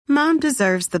Mom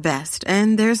deserves the best,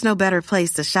 and there's no better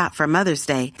place to shop for Mother's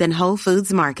Day than Whole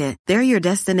Foods Market. They're your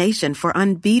destination for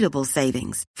unbeatable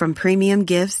savings, from premium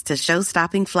gifts to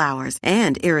show-stopping flowers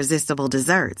and irresistible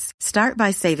desserts. Start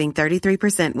by saving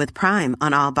 33% with Prime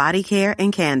on all body care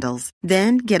and candles.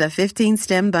 Then get a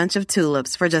 15-stem bunch of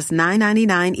tulips for just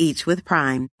 $9.99 each with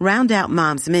Prime. Round out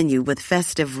Mom's menu with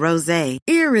festive rosé,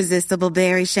 irresistible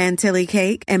berry chantilly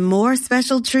cake, and more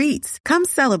special treats. Come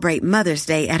celebrate Mother's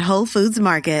Day at Whole Foods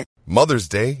Market. Mother's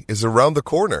Day is around the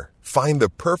corner. Find the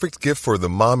perfect gift for the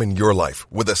mom in your life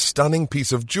with a stunning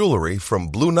piece of jewelry from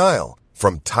Blue Nile.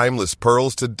 From timeless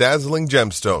pearls to dazzling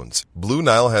gemstones, Blue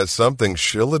Nile has something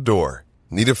she'll adore.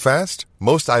 Need it fast?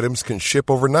 Most items can ship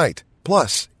overnight.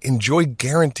 Plus, enjoy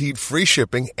guaranteed free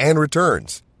shipping and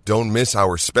returns. Don't miss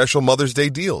our special Mother's Day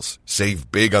deals.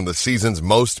 Save big on the season's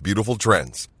most beautiful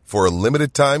trends. For a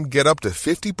limited time, get up to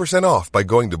 50% off by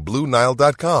going to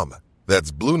BlueNile.com.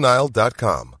 That's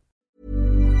BlueNile.com.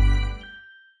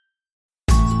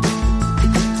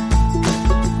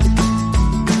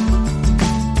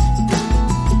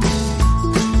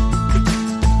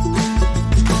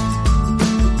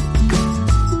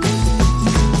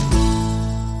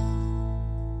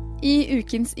 I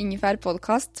ukens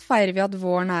Ingefær-podcast feirer vi at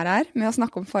våren her med å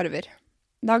snakke om farver.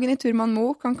 Dagny Turman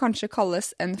Moe kan kanskje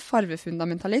kalles en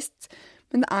farvefundamentalist,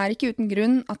 men det er ikke uten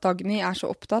grunn at Dagny er så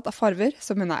opptatt av farver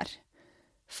som hun er.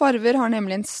 Farver har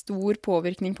nemlig en stor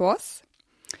påvirkning på oss.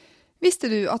 Visste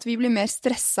du at vi blir mer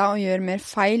stresset og gjør mer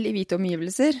feil i hvite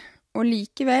omgivelser, og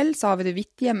likevel så har vi det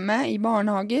hvitt hjemme i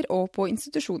barnehager og på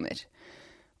institusjoner.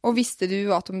 Og visste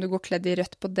du at om du går kledd i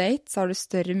rødt på date, så har du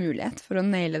større mulighet for å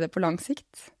naile det på lang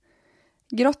sikt?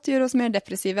 Grått gjør oss mer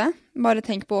depressive, bare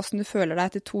tenk på hvordan du føler deg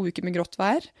etter 2 uker med grått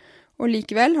vær, og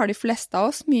likevel har de fleste av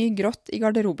oss mye grått i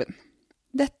garderoben.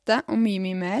 Dette og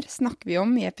mye mer snakker vi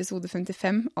om i episode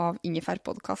 55 av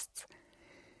Ingefær-podcast.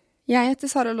 Jeg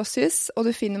heter Sara Lossius, og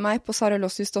du finner meg på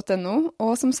saralossius.no,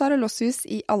 og som Sara Lossius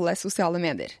i alle sosiale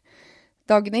medier.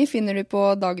 Dagny finner du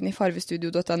på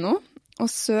dagnyfarvestudio.no, og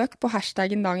søk på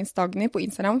hashtaggen Dagens Dagny på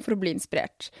Instagram for å bli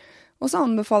inspirert. Og så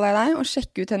anbefaler jeg deg å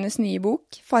sjekke ut hennes nye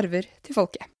bok, Farver til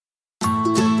folket.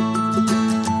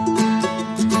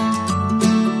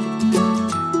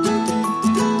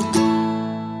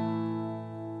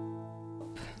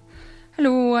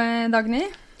 Hallo, Dagny.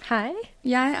 Hei.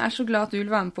 Jeg er så glad at du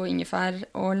vil være med på Ingefær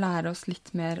og lære oss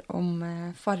litt mer om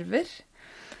farver.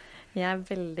 Jeg er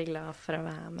veldig glad for å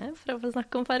være med, for å få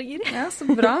snakke om farger. Ja, så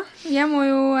bra. Jeg må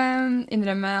jo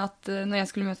innrømme at når jeg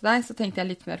skulle møte deg, så tenkte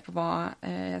jeg litt mer på hva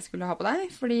jeg skulle ha på deg.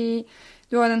 Fordi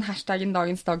du har den hashtaggen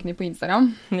Dagens Dagny på Instagram,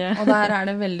 og der er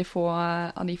det veldig få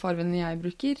av de farvene jeg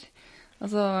bruker.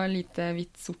 Altså lite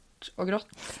hvitt, sort og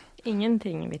grått.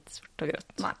 Ingenting hvitt, sort og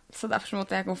grått. Nei, så derfor så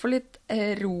måtte jeg gå for litt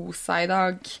rosa i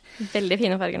dag. Veldig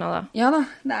fine farger nå da. Ja da,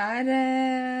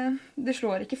 det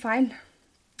slår ikke feil.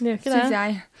 Det gjør ikke det. Synes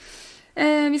jeg.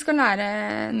 Vi skal lære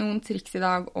noen triks i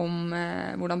dag om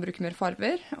hvordan bruke mer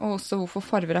farver, og også hvorfor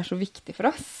farver er så viktig for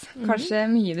oss. Kanskje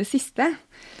mye det siste.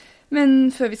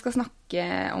 Men før vi skal snakke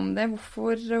om det,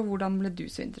 hvordan ble du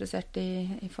så interessert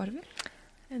i farver?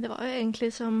 Det var jo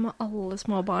egentlig som alle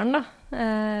små barn da.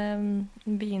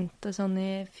 Begynte sånn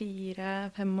i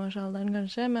 4-5-årsalderen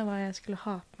kanskje, med hva jeg skulle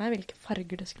ha på meg, hvilke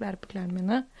farger det skulle være på klærne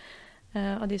mine.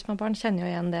 Og de små barn kjenner jo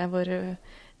igjen det,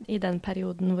 i den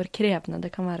perioden hvor krevende det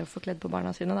kan være å få kledd på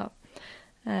barna sine da.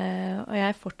 Og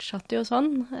jeg fortsatte jo sånn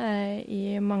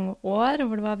i mange år,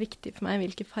 hvor det var viktig for meg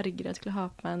hvilke farger jeg skulle ha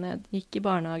på meg når jeg gikk i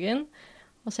barnehagen,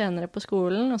 og senere på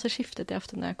skolen, og så skiftet jeg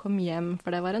ofte når jeg kom hjem, for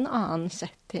det var en annen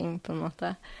setting på en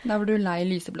måte. Da var du lei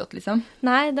lyseblått liksom?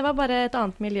 Nei, det var bare et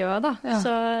annet miljø da. Ja.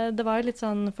 Så det var jo litt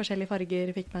sånn forskjellige farger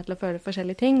fikk meg til å føle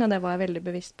forskjellige ting, og det var jeg veldig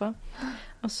bevisst på.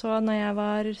 Og så når jeg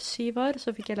var 7 år,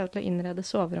 så fikk jeg lov til å innrede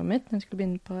soverommet mitt når jeg skulle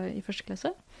begynne i 1.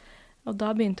 klasse. Og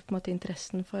da begynte på en måte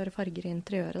interessen for farger i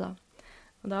interiøret da.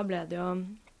 Og da ble det jo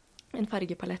en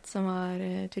fargepalett som var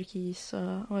turkis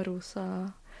og rosa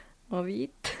og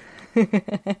hvit.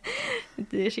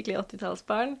 Det er skikkelig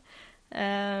 80-tallsbarn.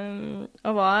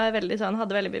 Og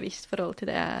hadde veldig bevisst forhold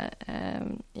til det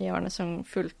i årene som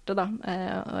fulgte da.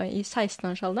 Og i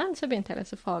 16-årsalderen så begynte jeg å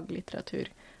lese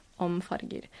faglitteratur om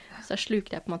farger. Så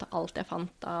slukte jeg på en måte alt jeg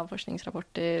fant av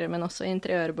forskningsrapporter, men også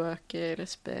interiørbøker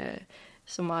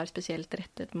som var spesielt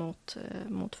rettet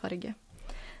mot farge.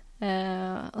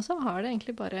 Og så har det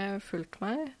egentlig bare fulgt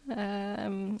meg.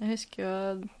 Jeg husker jo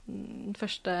den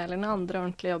første eller den andre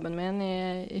ordentlige jobben min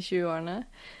i 20-årene.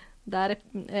 Der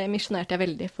misjonerte jeg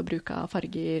veldig for bruk av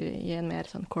farger i en mer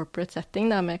sånn corporate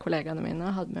setting da, med kollegaene mine,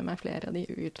 og hadde med meg flere av de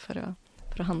ut for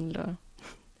å handle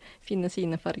og finne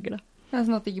sine farger da. Det er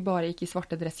sånn at det ikke bare gikk i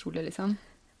svarte dresskjoler liksom?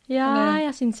 Ja, Eller?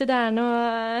 jeg synes jo det er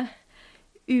noe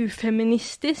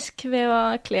ufeministisk ved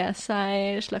å kle seg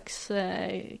i slags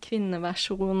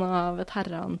kvinneversjon av et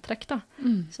herreantrekk, da.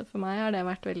 Så for meg har det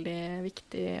vært veldig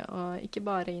viktig å ikke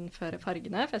bare innføre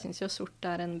fargene, for jeg synes jo sort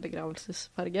er en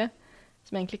begravelsesfarge,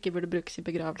 som egentlig ikke burde brukes i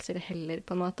begravelser heller,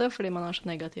 på en måte, fordi man har så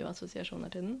negative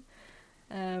assosiasjoner til den.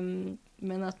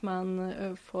 Men at man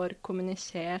får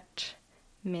kommunisert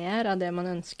mer av det man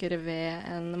ønsker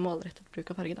ved en målrettet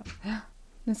bruk av farge, da. Ja,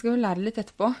 den skal vi lære litt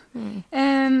etterpå.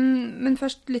 Men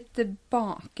først litt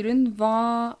bakgrunn.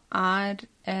 Hva er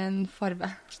en farve?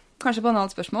 Kanskje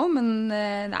banalt spørsmål, men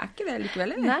det er ikke det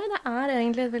likevel, eller? Nei, det er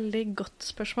egentlig et veldig godt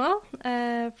spørsmål.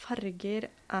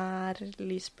 Farger er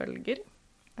lysbølger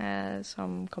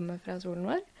som kommer fra solen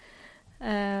vår.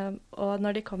 Og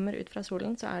når de kommer ut fra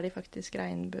solen, så er de faktisk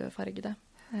regnbuefargede.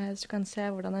 Så du kan se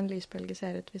hvordan en lysbølge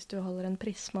ser ut hvis du holder en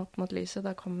prisme opp mot lyset.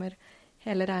 Da kommer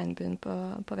hele regnbuen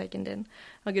på veggen din.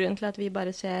 Og grunnen til at vi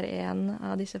bare ser en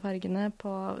av disse fargene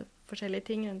på forskjellige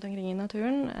ting rundt omkring i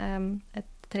naturen, et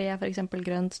tre er for eksempel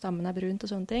grønt, stammen er brunt og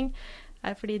sånne ting,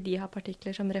 er fordi de har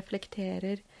partikler som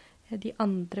reflekterer de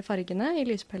andre fargene i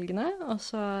lysbølgene, og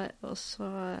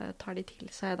så tar de til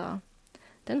seg da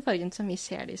den fargen som vi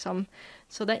ser de som.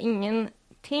 Så det er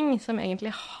ingenting som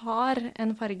egentlig har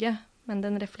en farge, men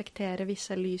den reflekterer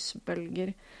visse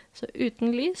lysbølger. Så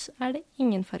uten lys er det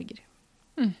ingen farger.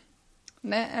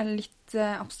 Det er litt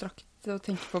abstrakt å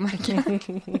tenke på, merker jeg.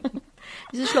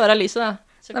 Hvis du slår av lyset da,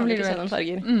 så kan du blir ikke det se noen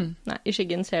farger. Nei, i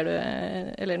skyggen ser du,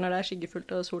 eller når det er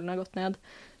skyggefullt og solen har gått ned,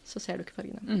 så ser du ikke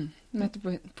fargene.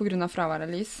 Nettopp på grunn av fravær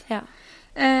av lys. Ja.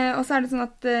 Og så er det sånn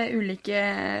at ulike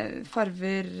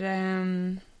farver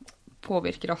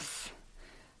påvirker oss.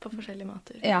 På forskjellige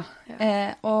måter. Ja,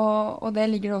 og det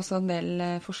ligger det også en del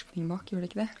forskning bak, gjør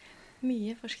det ikke det?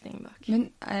 Mye forskning bak.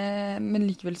 Men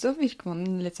likevel så virker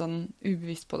man litt sånn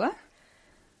ubevisst på det?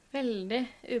 Veldig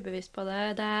ubevisst på det.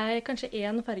 Det er kanskje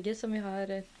en farge som vi har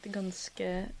et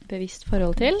ganske bevisst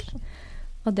forhold til,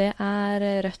 og det er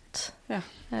rødt. Ja.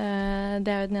 Det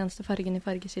er jo den eneste fargen i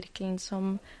fargesirkelen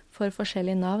som får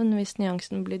forskjellige navn hvis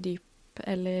nyansen blir dyp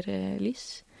eller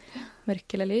lys.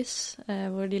 Mørk eller lys,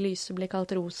 hvor de lyse blir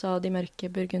kalt rosa og de mørke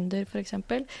burgunder, for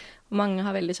eksempel. Og mange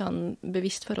har veldig sånn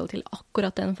bevisst forhold til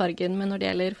akkurat den fargen, men når det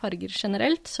gjelder farger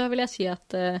generelt, så vil jeg si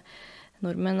at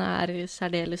nordmenn er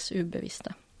særdeles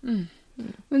ubevisste.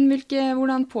 Men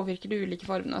hvordan påvirker det ulike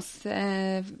fargene oss?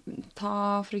 Ta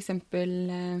for eksempel,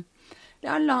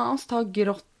 la oss ta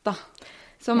grått da,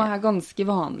 som er ganske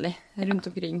vanlig rundt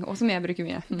omkring, og som jeg bruker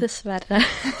mye. Dessverre.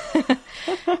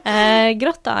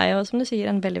 Grått er jo, som du sier,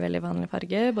 en veldig, veldig vanlig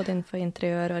farge, både innenfor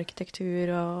interiør,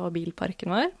 arkitektur og bilparken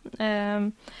vår.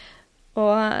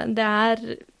 Og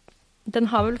den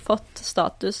har vel fått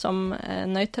status som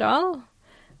nøytral,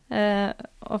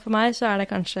 og for meg så er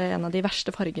det kanskje en av de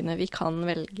verste fargene vi kan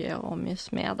velge å omgis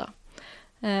med da.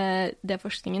 Det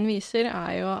forskningen viser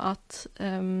er jo at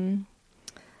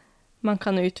man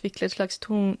kan utvikle et slags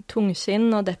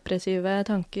tungsinn og depressive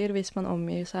tanker hvis man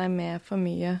omgir seg med for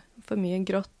mye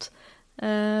grått.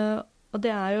 Og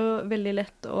det er jo veldig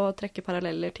lett å trekke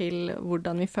paralleller til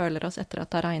hvordan vi føler oss etter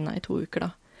at det har regnet i 2 uker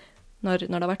da. Når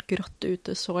det har vært grått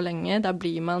ute så lenge, da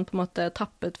blir man på en måte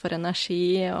tappet for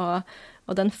energi,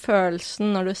 og den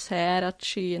følelsen når du ser at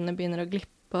skyene begynner å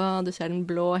glippe, og du ser den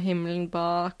blå himmelen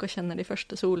bak og kjenner de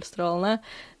første solstrålene,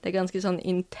 det er ganske sånn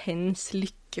intens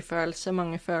lykkefølelse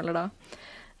mange føler da.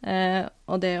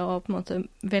 Og det å på en måte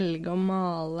velge å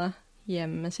male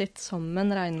hjemmet sitt som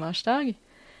en regnværsdag,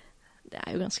 det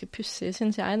er jo ganske pussig,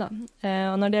 synes jeg da.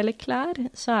 Og når det gjelder klær,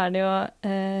 så er det jo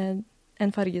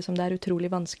en farge som det er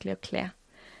utrolig vanskelig å kle.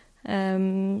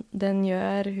 Den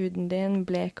gjør huden din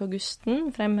blek og gusten,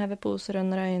 fremhever poser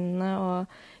under øynene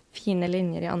og fine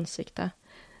linjer i ansiktet.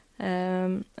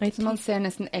 Så man ser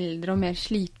nesten eldre og mer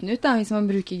sliten ut da, hvis man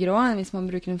bruker grå, enn hvis man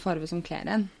bruker en farve som kler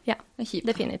en. Ja,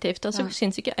 definitivt. Og så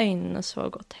synes ikke øynene så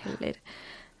godt heller.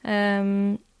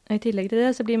 Og i tillegg til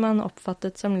det så blir man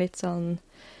oppfattet som litt sånn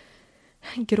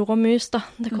grå mus da.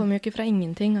 Det kommer jo ikke fra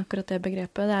ingenting, akkurat det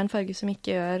begrepet. Det er en farge som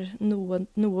ikke gjør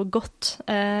noe godt.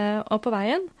 Og på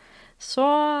veien så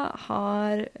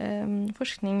har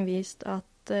forskning vist at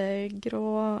grå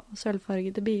og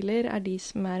sølvfargede biler er de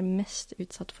som er mest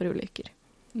utsatt for ulykker.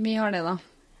 Vi har det da.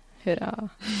 Hurra.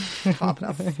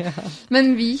 Ja.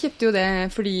 Men vi kjøpte jo det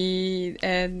fordi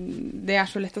det er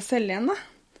så lett å selge igjen da.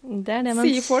 Det er det man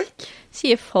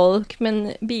sier folk,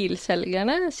 men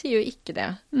bilselgerne sier jo ikke det.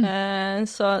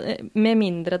 Så med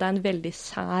mindre det er en veldig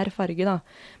sær farge da.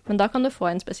 Men da kan du få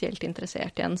en spesielt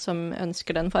interessert igjen som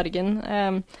ønsker den fargen.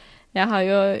 Jeg har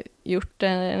jo gjort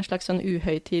en slags sånn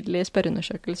uhøytidelig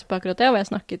spørreundersøkelse på akkurat det, og jeg har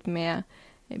snakket med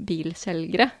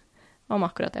bilselgere. om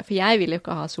akkurat det. For jeg vil jo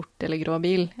ikke ha sort eller grå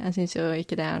bil. Jeg synes jo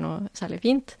ikke det noe særlig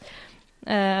fint.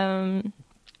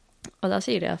 Og da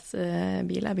sier de at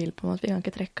bil er bil på en måte. Vi kan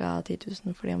ikke trekke av 10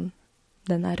 000 fordi om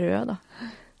den er rød da.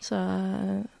 Så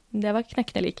det var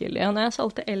knekkende likegyldig. Og når jeg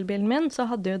solgte elbilen min, så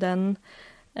hadde jo den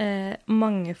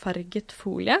mangefarget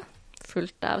folie,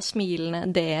 fullt av smilende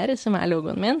D-er, som er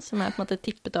logoen min, som på en måte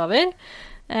tippet over.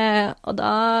 Og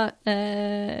da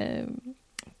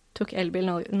tok Elbil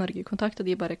Norge kontakt, og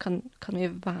de bare, kan vi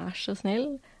være så snill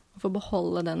å få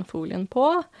beholde den folien på,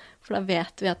 for da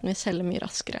vet vi at den vil selge mye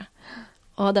raskere.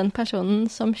 Og den personen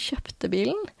som kjøpte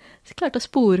bilen, så klarte å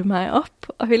spore meg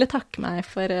opp, og ville takke meg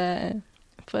for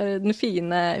den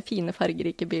fine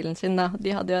fargerike bilen sin da.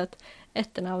 De hadde jo et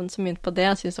etternavn som begynte på det,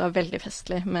 og syntes det var veldig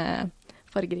festlig med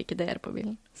fargerike D-er på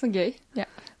bilen. Så gøy. Ja.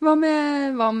 Hva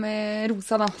med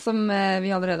rosa da, som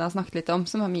vi allerede har snakket litt om,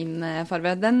 som var min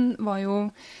farve? Den var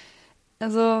jo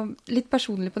litt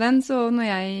personlig på den, så når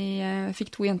jeg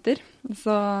fikk 2 jenter,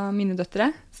 så mine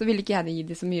døtre, så ville ikke jeg gi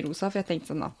de så mye rosa, for jeg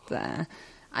tenkte sånn at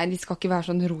nei, de skal ikke være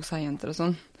sånn rosa jenter og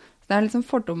sånn. Det er litt sånn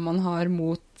fordom man har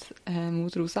mot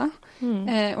rosa,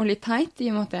 og litt teit,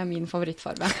 i og med at det er min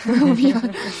favorittfarve.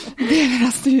 Deler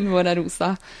av stuen vår er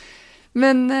rosa.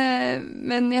 Men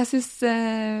jeg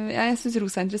synes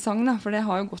rosa er interessant, da, for det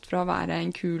har jo gått fra å være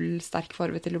en kul, sterk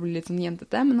farve til å bli litt sånn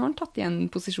jentete, men nå har den tatt igjen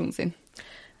posisjonen sin.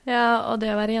 Ja, og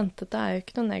det å være jentete er jo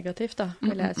ikke noe negativt, da,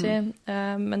 vil jeg si.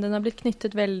 Men den har blitt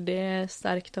knyttet veldig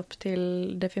sterkt opp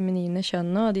til det feminine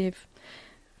kjønnet, og de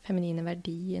feminine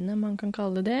verdiene, man kan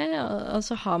kalle det. Og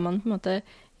så har man på en måte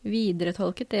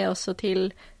videretolket det også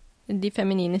til de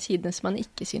feminine sidene som man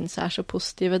ikke synes er så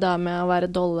positive, da, med å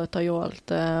være dollet og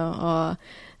jålte,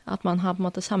 og at man har på en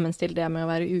måte sammenstilt det med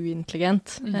å være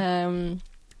uintelligent.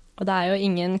 Og det er jo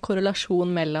ingen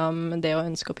korrelasjon mellom det å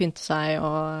ønske å pynte seg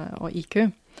og IQ.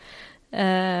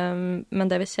 Men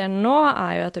det vi ser nå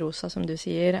er jo at rosa, som du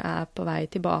sier, er på vei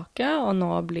tilbake, og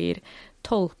nå blir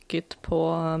tolket på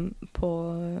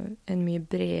en mye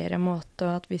bredere måte,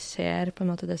 og at vi ser på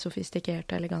en måte det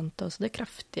sofistikerte og elegante, også det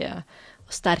kraftige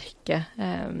og sterke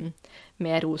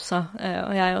med rosa.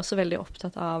 Og jeg er også veldig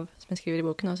opptatt av, som jeg skriver i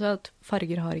boken også, at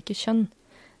farger har ikke kjønn.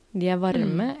 De er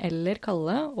varme eller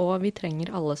kalde, og vi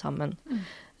trenger alle sammen.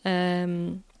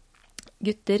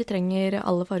 Gutter trenger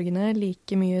alle fargene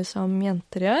like mye som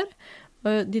jenter gjør,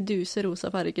 og de duse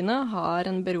rosa fargene har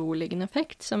en beroligende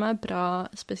effekt som er bra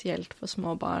spesielt for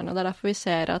små barn, og det er derfor vi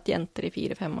ser at jenter i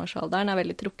 4-5-årsalderen er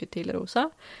veldig trukket til rosa,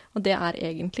 og det er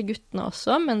egentlig guttene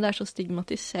også, men det er så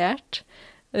stigmatisert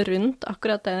rundt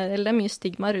akkurat det, eller det er mye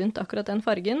stigma rundt akkurat den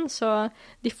fargen, så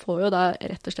de får jo da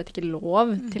rett og slett ikke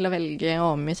lov til å velge å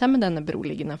omgi seg med denne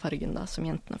beroligende fargen da, som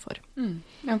jentene får.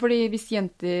 Ja, fordi hvis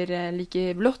jenter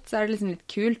liker blått, så er det liksom litt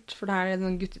kult, for da er det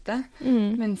noen guttete,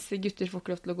 mens gutter får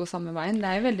ikke lov til å gå samme veien.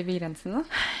 Det er jo veldig begrensende.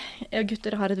 Ja,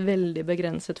 gutter har et veldig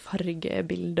begrenset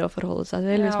fargebilde å forholde seg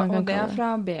til, hvis man kan kalle det. Ja, og det er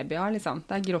fra babyer, liksom.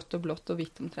 Det er grått og blått og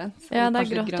hvitt omtrent. Ja, det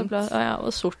er grått og blått,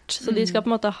 og sort. Så de skal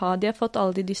på en måte de har fått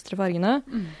alle de dystre fargene.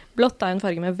 Blått er en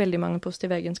farge med veldig mange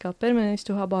positive egenskaper, men hvis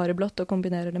du har bare blått og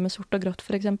kombinerer det med sort og grått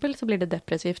for eksempel, så blir det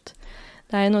depressivt.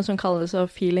 Det er jo noe som kalles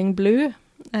feeling blue,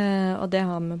 og det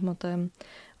har med på en måte,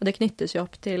 og det knyttes jo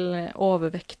opp til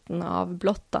overvekten av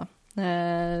blått da,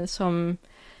 som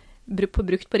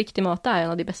brukt på riktig måte er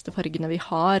en av de beste fargene vi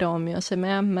har å omgi oss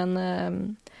med,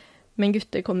 men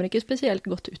gutter kommer ikke spesielt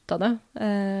godt ut av det.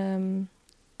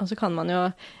 Og så kan man jo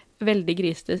veldig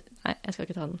griste... Nei, jeg skal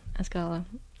ikke ta den.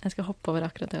 Jeg skal hoppe over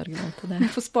akkurat det argumentet. Du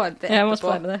får spare det etterpå. Jeg må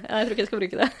spare det. Jeg tror ikke jeg skal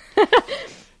bruke det.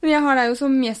 Men jeg har deg jo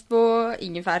som gjest på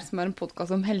Ingefær, som er en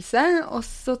podcast om helse, og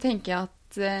så tenker jeg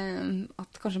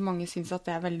at kanskje mange synes at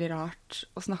det er veldig rart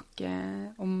å snakke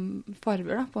om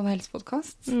farver da, på en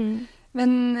helsepodcast.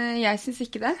 Men jeg synes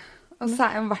ikke det. Og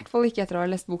så i hvert fall ikke etter å ha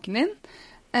lest boken din.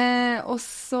 Og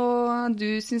så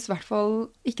du synes i hvert fall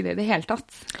ikke det i det hele tatt.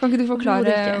 Kan ikke du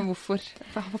forklare hvorfor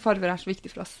farver er så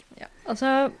viktig for oss? Ja,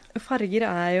 altså farger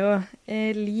er jo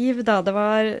liv da. Det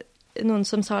var noen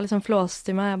som sa liksom flåst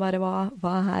til meg, jeg bare,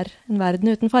 hva er en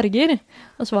verden uten farger?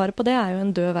 Og svaret på det er jo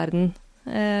en død verden.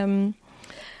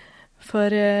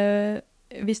 For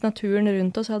hvis naturen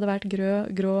rundt oss hadde vært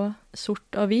grå,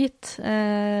 sort og hvit,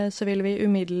 så ville vi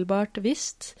umiddelbart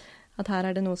visst at her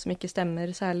er det noe som ikke stemmer,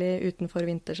 særlig utenfor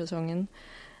vintersesongen.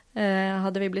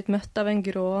 Hadde vi blitt møtt av en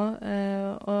grå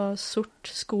og sort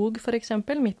skog, for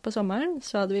eksempel, midt på sommeren,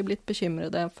 så hadde vi blitt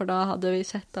bekymrede, for da hadde vi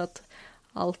sett at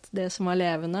alt det som var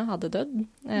levende hadde dødd.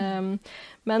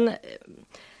 Men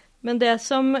Men det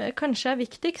som kanskje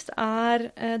viktigst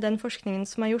den forskningen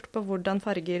som gjort på hvordan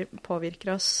farger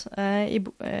påvirker oss. I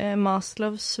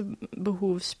Maslows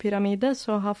behovspyramide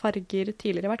så har farger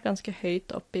tidligere vært ganske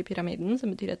høyt opp I pyramiden, som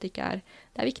betyr at det ikke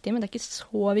det viktig, men det ikke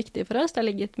så viktig for oss. Det har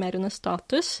ligget mer under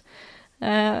status.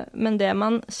 Men det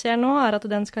man ser nå at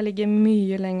den skal ligge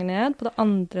mye lenger ned på det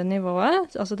andre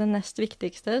nivået, altså det nest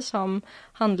viktigste, som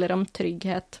handler om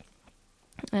trygghet.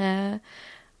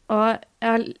 Og jeg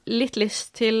har litt lyst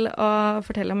til å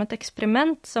fortelle om et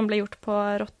eksperiment som ble gjort på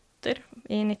rotter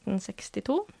I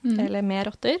 1962, eller med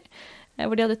rotter,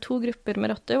 hvor de hadde 2 grupper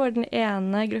med rotter, hvor den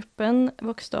ene gruppen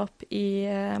vokste opp I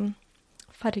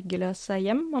fargeløse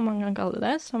hjem, om man kan kalle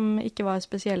det, som ikke var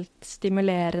spesielt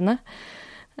stimulerende,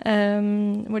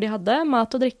 hvor de hadde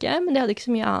mat og drikke, men de hadde ikke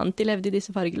så mye annet, de levde I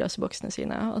disse fargeløse boksene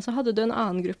sine. Og så hadde du en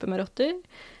annen gruppe med rotter,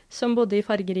 som bodde I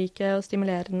fargerike og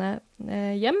stimulerende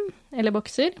hjem, eller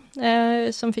bokser,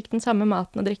 som fikk den samme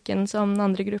maten og drikken som den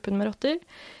andre gruppen med rotter.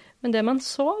 Men det man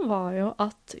så var jo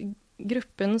at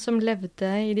gruppen som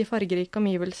levde I de fargerike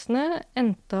omgivelsene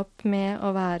endte opp med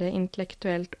å være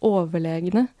intellektuelt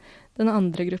overlegne den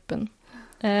andre gruppen.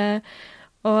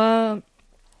 Og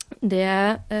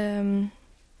det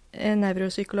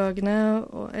nevropsykologene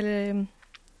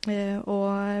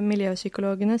og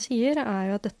miljøpsykologene sier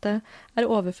jo at dette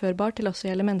overførbart til oss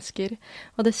gjelder mennesker.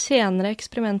 Og det senere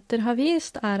eksperimenter har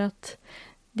vist at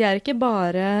de ikke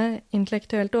bare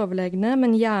intellektuelt overlegne,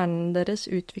 men hjernen deres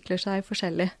utvikler seg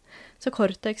forskjellig. Så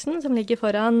cortexen som ligger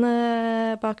foran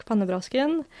bak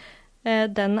pannebrasken,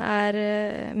 den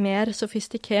mer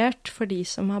sofistikert for de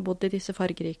som har bodd I disse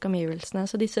fargerike omgivelsene.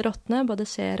 Så disse rottene både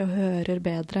ser og hører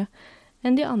bedre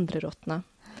enn de andre rottene.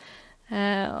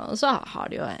 Og så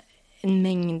har de jo en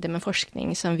mengde med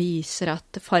forskning som viser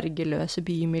at fargeløse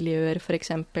bymiljøer for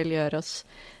eksempel gjør oss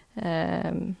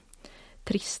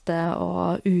triste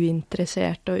og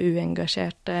uinteresserte og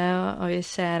uengasjerte, og vi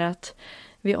ser at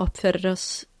vi oppfører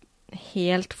oss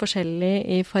helt forskjellig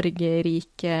I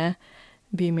fargerike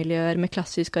bymiljøer med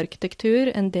klassisk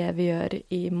arkitektur enn det vi gjør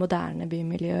I moderne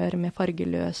bymiljøer med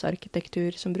fargeløs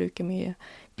arkitektur som bruker mye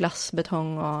glass,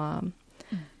 betong og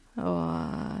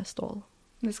stål.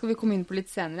 Det skal vi komme inn på litt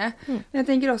senere. Men jeg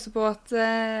tenker også på at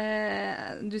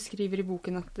du skriver I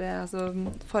boken at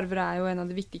farver jo en av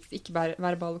de viktigste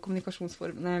ikke-verbale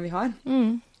kommunikasjonsformene vi har.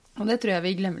 Og det tror jeg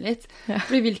vi glemmer litt. Ja.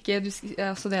 Fordi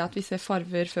altså det at vi ser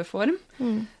farver før form.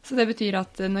 Så det betyr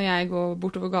at når jeg går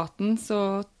bortover gaten,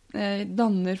 så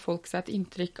danner folk seg et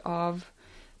inntrykk av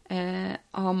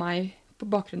meg på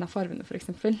bakgrunn av farvene, for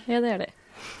eksempel. Ja, det det.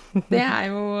 Det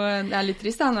det litt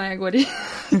trist da, når jeg går I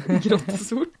grått og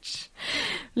sort.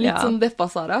 Litt sånn deppa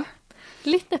Sara.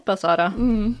 Litt deppa Sara.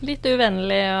 Litt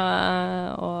uvennlig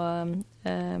og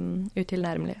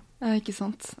utilnærmelig. Ja, ikke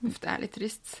sant? Det litt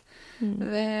trist.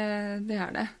 Det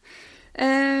det.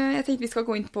 Jeg tenkte vi skal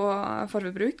gå inn på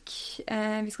farvebruk.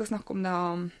 Vi skal snakke om det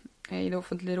I det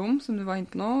offentlige rom, som du var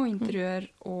inne på nå, interiør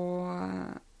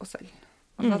og selv.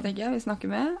 Og da tenker jeg vi snakker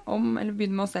eller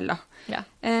begynner med oss selv da. Ja.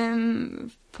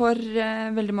 For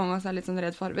veldig mange av oss litt sånn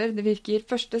redd farver. Det virker,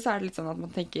 første så det litt sånn at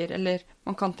man tenker, eller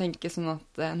man kan tenke sånn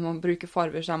at når man bruker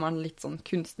farver så man litt sånn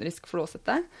kunstnerisk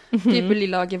flåsete. Type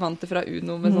lilla gevante fra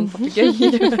Uno med sånn papegøy.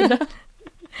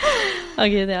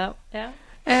 Ok, ja.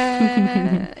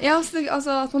 Ja,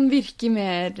 altså at man virker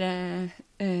mer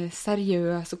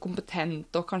seriøs og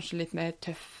kompetent og kanskje litt mer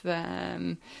tøff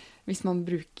hvis man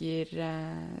bruker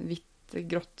hvitt,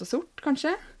 grått og sort,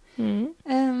 kanskje.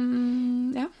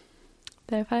 Ja.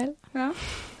 Det feil. Ja.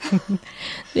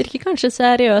 Det virker kanskje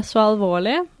seriøs og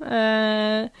alvorlig.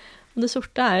 Og det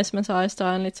sorte jo, som jeg sa I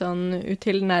sted, en litt sånn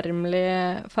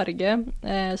utilnærmelig farge,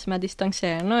 som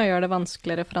distanserende og gjør det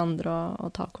vanskeligere for andre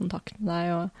å ta kontakt med deg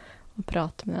og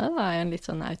prate med deg. Det jo en litt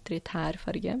sånn autoritær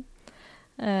farge.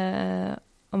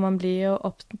 Og man blir jo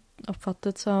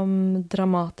oppfattet som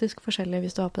dramatisk forskjellig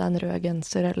hvis du har på deg en rød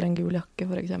genser eller en gul jakke,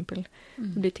 for eksempel.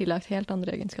 Det blir tillagt helt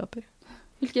andre egenskaper.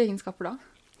 Hvilke egenskaper da?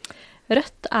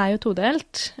 Rødt jo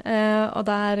todelt, og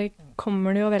der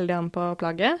kommer det jo veldig an på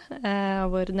plagget,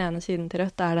 hvor den ene siden til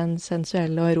rødt den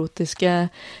sensuelle og erotiske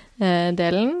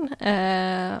delen,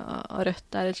 og rødt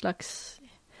et slags,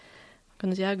 kan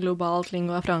du si, globalt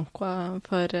lingua franca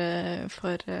for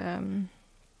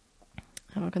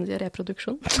hva kan du si,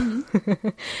 reproduksjon.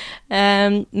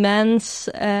 Mens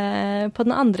på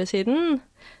den andre siden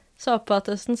så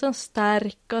oppfattes den som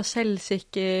sterk og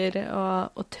selvsikker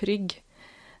og trygg.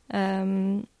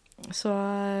 Så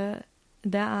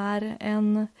det en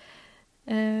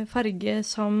farge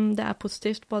som det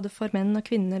positivt både for menn og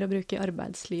kvinner å bruke I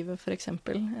arbeidslivet, for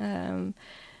eksempel.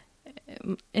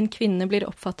 en kvinne blir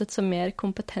oppfattet som mer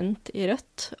kompetent i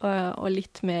rødt, og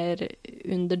litt mer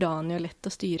underdanig og lett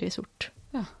å styre i sort.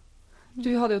 Ja. Du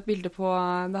hadde jo et bilde på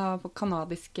da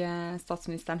kanadiske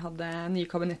statsministeren hadde nye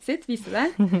kabinett sitt, viste det.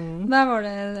 Der var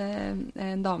det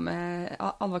en dame,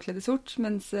 alle var kledd i sort,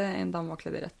 mens en dame var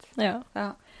kledd i rødt. Ja.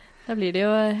 Da blir det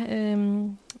jo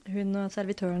hun og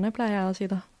servitørene, pleier jeg å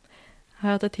si da. Jeg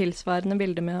har hatt et tilsvarende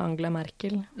bilde med Angela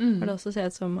Merkel, hvor det også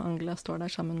ser ut som Angela står der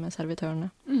sammen med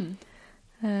servitørene.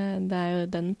 Det er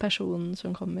jo den personen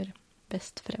som kommer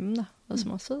best frem, da, og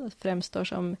som også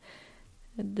fremstår som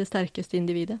det sterkeste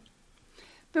individet.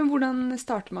 Men hvordan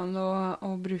starter man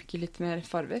å bruke litt mer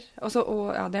farver? Altså,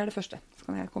 ja, det er det første. Så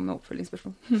kan jeg komme med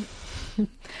oppfølgingsspørsmål.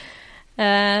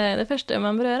 Det første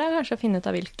man bør gjøre er kanskje å finne ut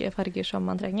av hvilke farger som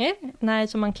man trenger,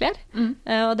 som man kler.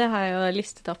 Og det har jeg jo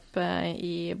listet opp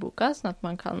i boka, sånn at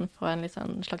man kan få en litt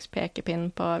sånn slags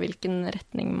pekepinn på hvilken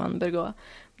retning man bør gå.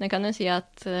 Men jeg kan jo si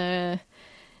at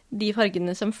de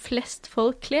fargene som flest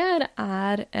folk kler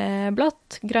er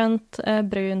blått, grønt,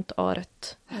 brunt og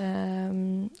rødt.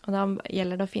 Og da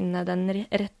gjelder det å finne den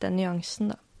rette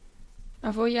nyansen, da. Ja,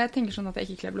 for jeg tenker sånn at jeg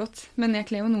ikke kler blått, men jeg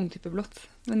kler jo noen typer blått.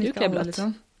 Men du ikke kler alle, blått.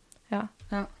 liksom. Ja.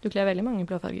 Du kler veldig mange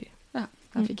blå farger. Ja,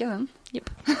 da fikk jeg den. Yep.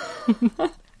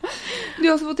 Du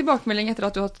har også fått tilbakemelding etter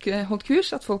at du har holdt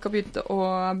kurs, at folk har begynt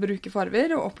å bruke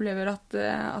farver, og opplever at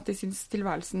de synes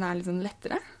tilværelsen er litt sånn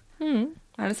lettere.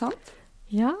 Er det sant?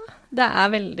 Ja, det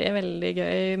er veldig, veldig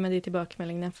gøy med de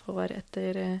tilbakemeldingene jeg får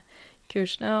etter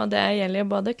kursene, og det gjelder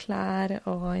jo både klær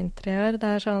og interiør. Det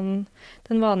er sånn,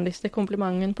 den vanligste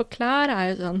komplimenten på klær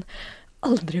er jo sånn,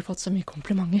 aldri fått så mye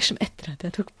komplimenter som etter at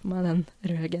jeg tok på meg den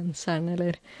røde genseren,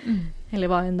 eller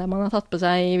hva enn det man har tatt på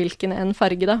seg i hvilken en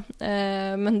farge, da.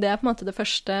 Men det er på en måte det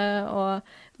første,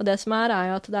 og det som er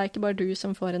jo at det er ikke bare du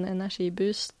som får en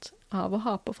energiboost av å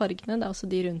ha på fargene, det er også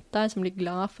de rundt deg som blir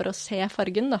glad for å se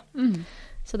fargen, da.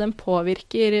 Så den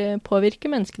påvirker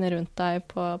menneskene rundt deg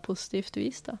på positivt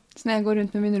vis, da. Så når jeg går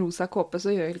rundt med min rosa kåpe,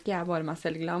 så gjør ikke jeg bare meg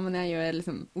selv glad, men jeg gjør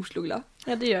liksom Oslo glad.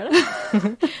 Ja, du gjør det.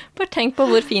 Bare tenk på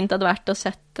hvor fint det hadde vært å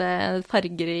sette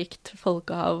fargerikt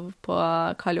folkehav på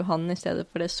Karl Johan i stedet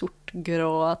for det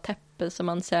sort-grå teppet som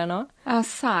man ser nå. Ja,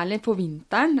 særlig på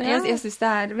vinteren. Ja. Jeg synes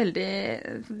det er veldig...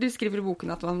 Du skriver i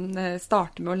boken at man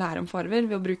starter med å lære om farver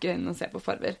ved å bruke øynene og se på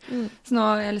farver. Så nå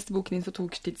har jeg lest boken din for 2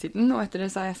 års tid siden, og etter det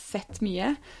så har jeg sett mye.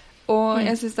 Og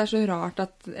jeg synes det er så rart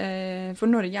at, for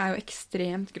Norge er jo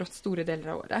ekstremt grått store deler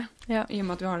av året, i og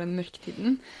med at vi har den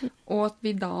mørketiden, og at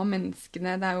vi da,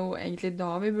 menneskene, det er jo egentlig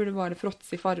da vi burde bare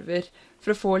fråtse i farver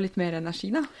for å få litt mer energi,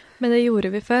 da. Men det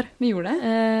gjorde vi før. Vi gjorde det?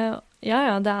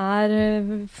 Ja, det er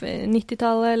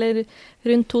 90-tallet, eller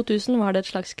rundt 2000 var det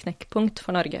et slags knekkpunkt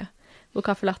for Norge, hvor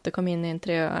kaffe latte kom inn i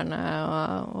interiørene,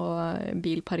 og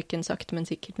bilparken sakte, men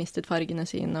sikkert mistet fargene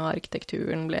sine, og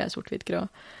arkitekturen ble sort-hvitt-grå.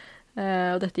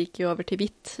 Og dette gikk jo over til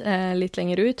hvitt litt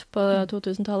lenger ut på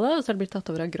 2000-tallet, og så har det blitt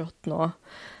tatt over av grått nå.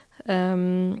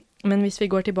 Men hvis vi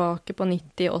går tilbake på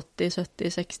 90, 80,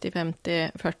 70, 60,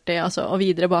 50, 40, altså, og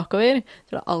videre bakover,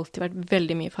 så har det alltid vært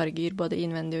veldig mye farger, både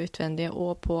innvendig og utvendig,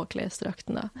 og på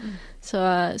klesdrakten da. Så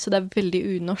det er veldig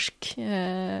unorsk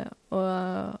å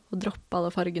droppe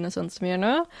alle fargene sånn som vi gjør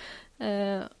nå.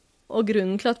 Og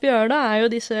grunnen til at vi gjør det er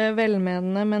jo disse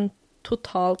velmenende, men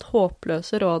totalt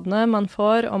håpløse rådene man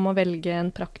får om å velge en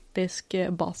praktisk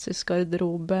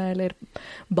basisgarderobe, eller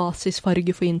basisfarge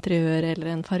for interiør,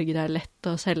 eller en farge det er lett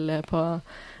å selge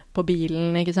på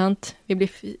bilen, ikke sant? Vi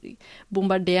blir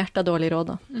bombardert av dårlige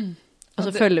råd, da. Og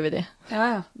så følger vi de.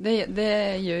 Ja. Det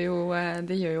gjør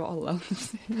jo alle.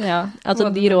 Ja,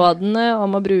 altså de rådene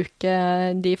om å bruke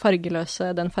den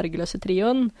fargeløse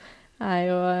trioen er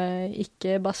jo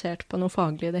ikke basert på noe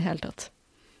faglig i det hele tatt.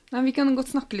 Nei, vi kan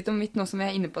godt snakke litt om hvitt nå som vi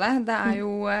er inne på det. Det er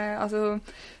jo,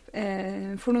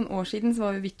 for noen år siden så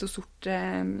var jo hvitt og sort,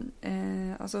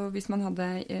 altså hvis man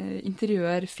hadde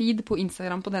interiørfeed på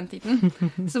Instagram på den tiden,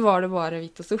 så var det bare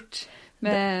hvitt og sort.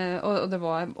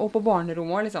 Og på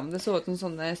barnerommet, liksom. Det så ut som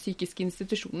sånne psykiske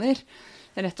institusjoner,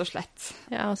 rett og slett.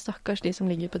 Ja, og stakkars de som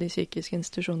ligger på de psykiske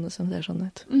institusjonene som ser sånn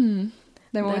ut.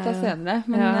 Det må vi ta senere.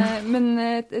 Men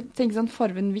jeg tenker sånn,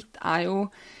 farven hvitt er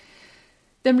jo...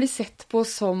 Den blir sett på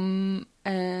som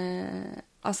en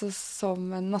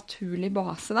naturlig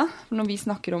base, da. For når vi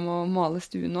snakker om å male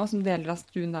stuen nå, som deler av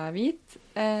stuen er hvit,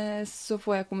 så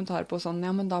får jeg kommentarer på sånn, ja,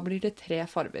 men da blir det 3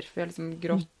 farver. For vi har liksom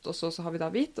grått, og så har vi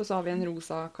da hvit, og så har vi en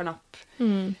rosa karnapp.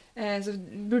 Så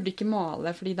burde ikke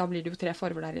male, fordi da blir det jo 3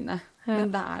 farver der inne.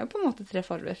 Men det er jo på en måte 3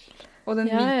 farver. Og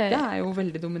den hvite er jo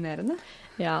veldig dominerende.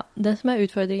 Ja, det som er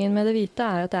utfordringen med det hvite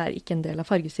er at det er ikke en del av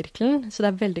fargesirkelen, så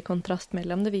det er veldig kontrast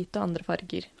mellom det hvite og andre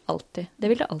farger, alltid. Det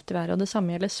vil det alltid være, og det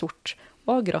samme gjelder sort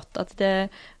og grått, at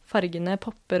fargene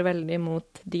popper veldig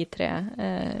mot de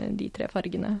tre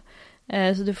fargene.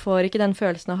 Så du får ikke den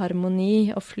følelsen av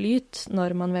harmoni og flyt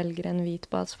når man velger en hvit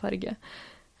basefarge.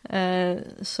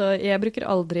 Så jeg bruker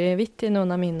aldri hvitt i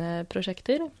noen av mine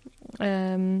prosjekter.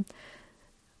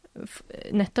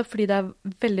 Nettopp fordi det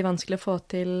veldig vanskelig å få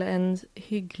til en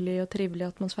hyggelig og trivelig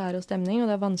atmosfære og stemning,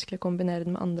 og det vanskelig å kombinere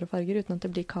den med andre farger uten at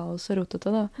det blir kaos og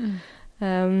rotete da.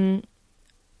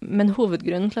 Men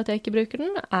hovedgrunnen til at jeg ikke bruker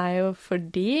den jo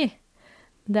fordi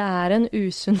det en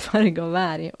usunn farge å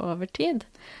være i over tid.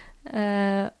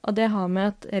 Og det har med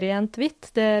at rent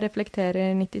hvitt, det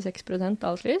reflekterer 96%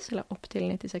 av alt lys, eller opp til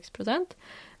 96%.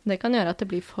 Det kan gjøre at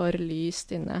det blir for lyst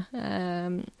inne.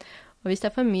 Og hvis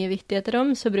det for mye hvitt i et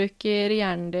rom, så bruker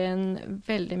hjernen din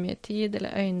veldig mye tid,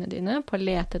 eller øynene dine, på å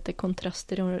lete etter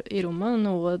kontraster i rommet,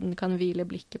 noe den kan hvile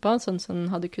blikket på, sånn som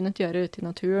den hadde kunnet gjøre ute i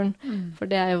naturen. For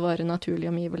det jo våre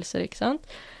naturlige omgivelser, ikke sant?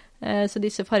 Så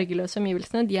disse fargeløse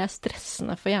omgivelsene, de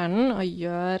stressende for hjernen, og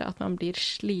gjør at man blir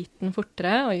sliten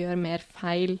fortere, og gjør mer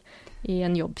feil i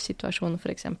en jobbsituasjon, for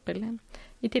eksempel.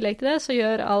 I tillegg til det, så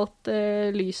gjør alt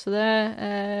lyset det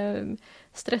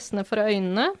stressende for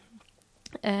øynene,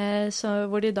 så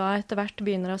hvor de da etter hvert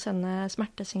begynner å sende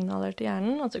smertesignaler til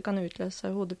hjernen, og så kan utløse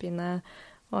hodepine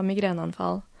og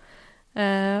migreneanfall.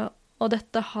 Og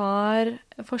dette har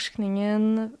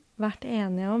forskningen vært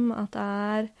enige om at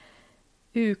det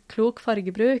uklok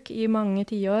fargebruk i mange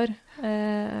tiår.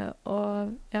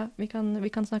 Og ja, vi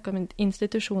kan snakke om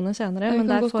institusjoner senere, men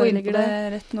der foreligger det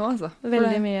rett nå, altså.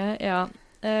 Veldig mye, ja.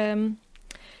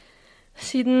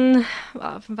 I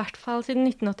hvert fall siden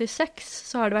 1986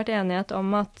 så har det vært enighet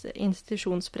om at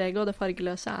institusjonspreget og det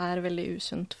fargeløse veldig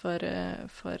usunt for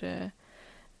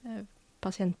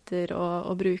pasienter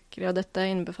og brukere. Og dette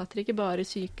innbefatter ikke bare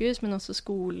sykehus, men også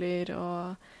skoler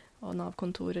og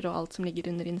Nav-kontorer og alt som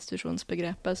ligger under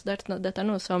institusjonsbegrepet. Så dette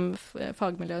noe som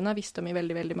fagmiljøene har visst om i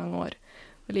veldig, veldig mange år.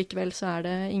 Og likevel så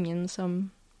det ingen som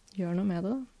gjør noe med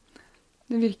det da.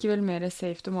 Det virker vel mer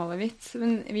safe å male hvitt.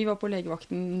 Men vi var på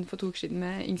legevakten for 2 uker siden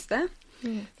med yngste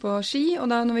på Ski, og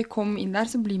da når vi kom inn der,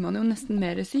 så blir man jo nesten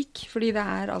mer syk, fordi det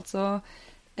altså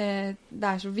det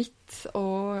så hvitt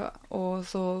og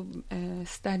så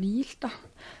sterilt, da.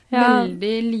 Ja.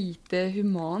 Veldig lite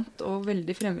humant og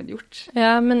veldig fremmedgjort.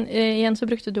 Ja, men igjen så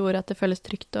brukte du ordet at det føles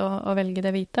trygt å velge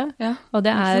det hvite, ja, og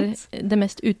det det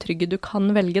mest utrygge du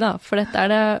kan velge, da. For dette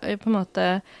det på en måte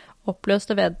oppløst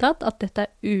og vedtatt at dette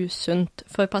usunt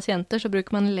for pasienter, så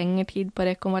bruker man lengre tid på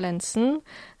rekonvalensen,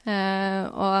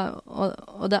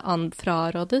 og det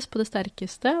frarådes på det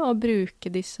sterkeste å bruke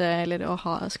disse, eller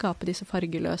skape disse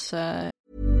fargeløse.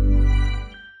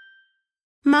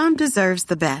 Mom deserves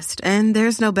the best, and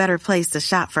there's no better place to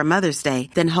shop for Mother's Day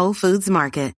than Whole Foods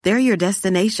Market. They're your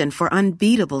destination for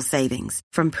unbeatable savings,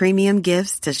 from premium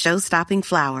gifts to show-stopping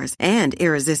flowers and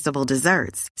irresistible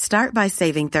desserts. Start by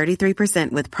saving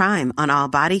 33% with Prime on all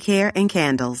body care and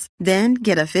candles. Then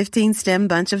get a 15-stem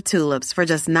bunch of tulips for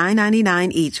just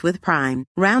 $9.99 each with Prime.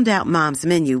 Round out Mom's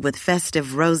menu with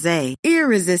festive rosé,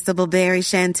 irresistible berry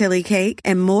chantilly cake,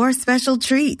 and more special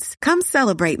treats. Come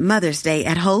celebrate Mother's Day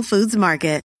at Whole Foods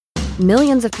Market.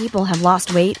 Millions of people have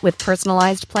lost weight with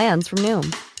personalized plans from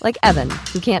Noom. Like Evan,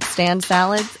 who can't stand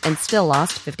salads and still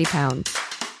lost 50 pounds.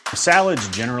 Salads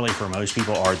generally for most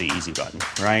people are the easy button,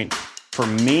 right? For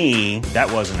me,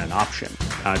 that wasn't an option.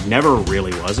 I never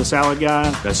really was a salad guy.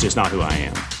 That's just not who I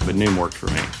am. But Noom worked for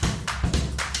me.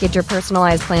 Get your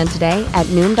personalized plan today at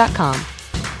Noom.com.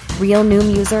 Real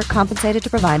Noom user compensated to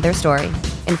provide their story.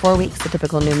 In 4 weeks, the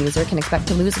typical Noom user can expect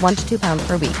to lose 1 to 2 pounds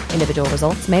per week. Individual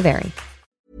results may vary.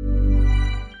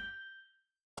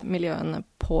 Miljøene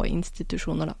på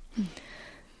institusjoner da.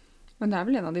 Men det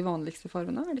vel en av de vanligste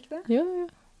farvene, det ikke det? Jo.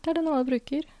 Det den alle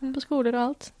bruker, på skoler og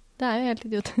alt. Det jo helt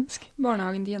idiotisk.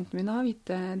 Barnehagen til jentene mine har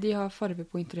hvite, de har farve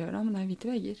på interiøret, men det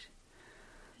hvite vegger.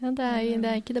 Ja,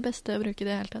 det ikke det beste å bruke i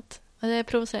det hele tatt. Og det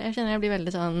provoserer, jeg kjenner jeg blir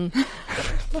veldig sånn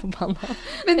forbanna.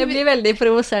 Jeg blir veldig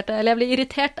provosert, eller jeg blir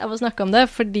irritert av å snakke om det,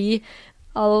 fordi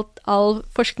all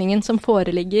forskningen som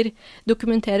foreligger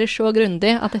dokumenterer så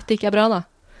grundig at dette ikke bra da.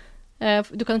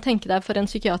 Du kan tenke deg for en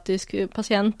psykiatrisk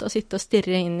pasient å sitte og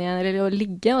stirre inn i eller å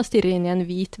ligge og stirre inn i en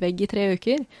hvit vegg i 3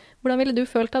 uker. Hvordan ville du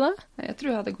følt deg da? Jeg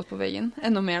tror jeg hadde gått på veggen.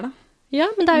 Enda mer da. Ja,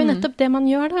 men det jo nettopp det man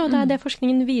gjør da, og det det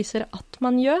forskningen viser at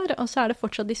man gjør, og så det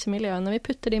fortsatt disse miljøene vi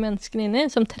putter de menneskene inn i,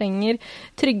 som trenger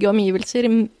trygge omgivelser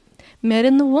mer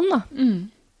enn noen da.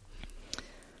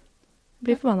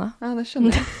 Blir forbanna. Ja, det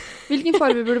skjønner jeg. Hvilken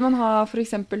farve burde man ha for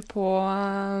eksempel på,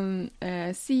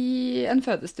 si en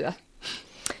fødestue?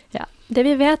 Ja, Det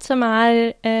vi vet som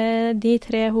de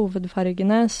 3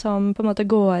 hovedfargene som på en måte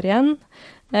går igjen,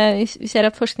 vi ser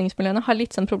at forskningsmiljøene har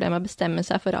litt sånn problem med å bestemme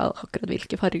seg for akkurat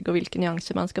hvilke farger og hvilke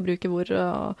nyanser man skal bruke hvor,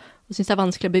 og synes det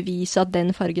vanskelig å bevise at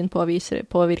den fargen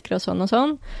påvirker og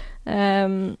sånn.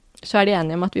 Så de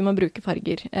enige om at vi må bruke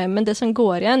farger. Men det som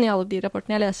går igjen i alle de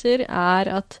rapportene jeg leser,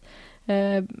 at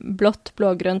blått,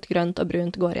 blågrønt, grønt og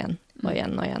brunt går igjen. Og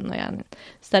igjen og igjen og igjen.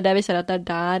 Så det det vi ser at det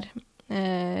der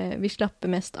vi slapper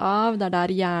mest av, det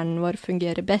der hjernen vår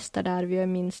fungerer best, det der vi gjør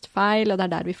minst feil, og det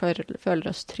der vi føler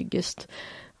oss tryggest.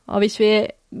 Og hvis vi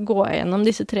går gjennom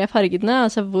disse 3 fargene,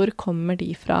 altså hvor kommer de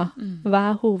fra?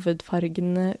 Hva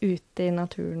hovedfargene ute i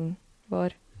naturen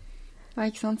vår? Ja,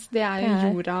 ikke sant? Det jo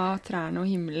jorda, trærne og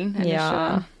himmelen.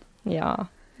 Ja.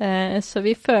 Så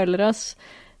vi føler oss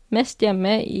mest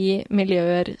hjemme i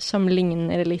miljøer som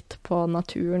ligner litt på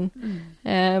naturen.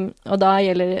 Og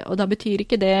da betyr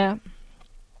ikke det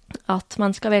at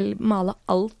man skal male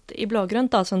alt i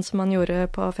blågrønt, sånn som man gjorde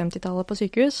på 50-tallet på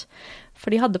sykehus.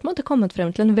 For de hadde på en måte kommet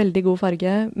frem til en veldig god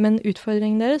farge, men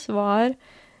utfordringen deres var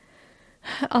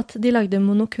at de lagde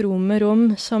monokrome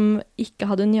rom som ikke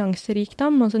hadde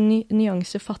nyanserikdom, altså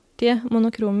nyansefattige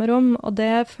monokrome rom, og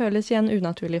det føles igjen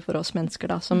unaturlig for oss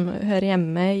mennesker da, som hører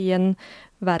hjemme i en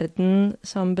verden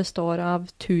som består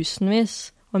av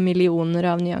tusenvis og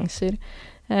millioner av nyanser.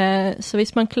 Så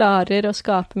hvis man klarer å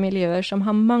skape miljøer som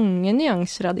har mange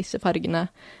nyanser av disse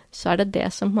fargene, så det det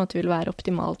som på en måte vil være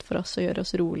optimalt for oss å gjøre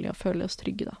oss rolige og føle oss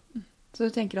trygge da. Så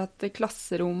du tenker at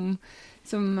klasserom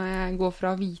som går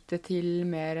fra hvite til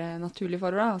mer naturlige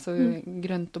farger, altså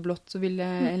grønt og blått, så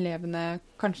ville elevene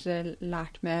kanskje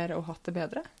lært mer og hatt det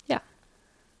bedre? Ja.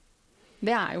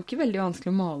 Det jo ikke veldig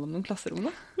vanskelig å male om noen klasserom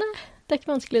da? Nei, det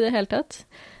ikke vanskelig i det hele tatt.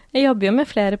 Jeg jobber jo med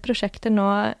flere prosjekter nå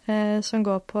som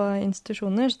går på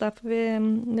institusjoner, så derfor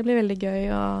det blir veldig gøy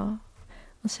å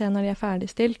se når de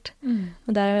ferdigstilt.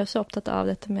 Og der jeg også opptatt av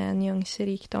dette med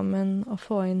nyanserikdommen, og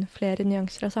få inn flere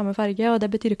nyanser av samme farge, og det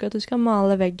betyr ikke at du skal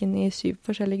male veggen i 7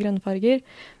 forskjellige grønnfarger,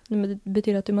 men det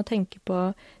betyr at du må tenke på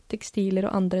tekstiler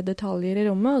og andre detaljer i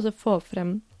rommet, og så få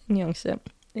frem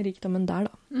nyanserikdommen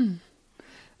der da.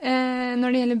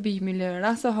 Når det gjelder bymiljøer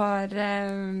da, så har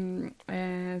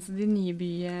så de nye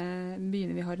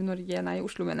byene vi har i Norge, i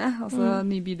Oslo mener jeg, altså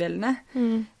nye bydelene,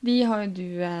 de har jo du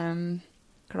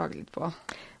klaget litt på.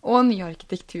 Og ny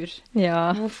arkitektur. Ja.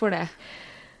 Hvorfor det?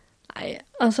 Nei,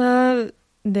 altså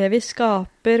det vi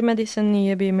skaper med disse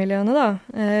nye bymiljøene da,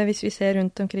 hvis vi ser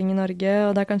rundt omkring i Norge,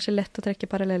 og det kanskje lett å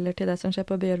trekke paralleller til det som skjer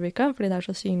på Bjørvika, fordi det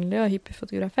så synlig og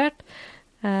hyppig-fotografert,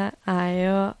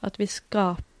 jo at vi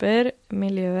skaper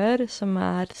miljøer som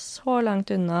så langt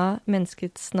unna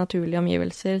menneskets naturlige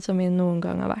omgivelser som vi noen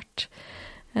gang har vært.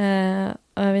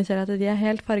 Og vi ser at de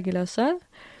helt fargeløse.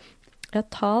 Jeg har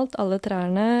talt alle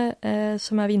trærne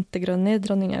som vintergrønne i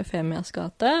Dronning Eufemias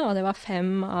gate, og det var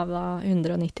 5 av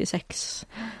 196.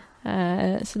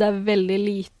 Så det veldig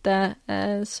lite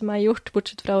som gjort,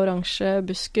 bortsett fra oransje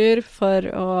busker, for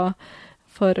å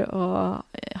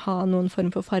ha noen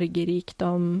form for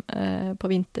fargerikdom på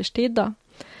vinterstid da.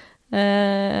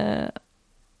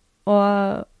 Og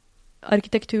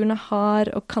arkitekturene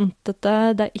har og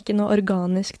kantete, det ikke noe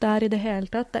organisk der i det hele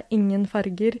tatt, det ingen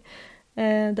farger,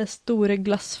 det store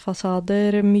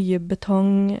glassfasader, mye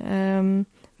betong,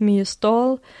 mye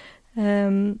stål,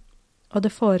 og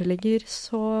det foreligger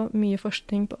så mye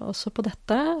forskning også på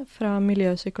dette fra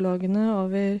miljøpsykologer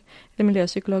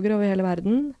over hele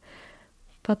verden,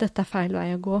 på at dette feil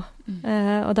vei å gå.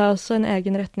 Og det også en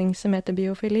egen retning som heter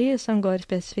biofili, som går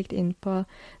spesifikt inn på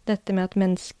dette med at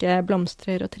mennesket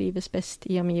blomstrer og trives best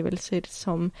i omgivelser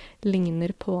som ligner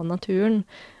på naturen.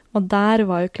 Og der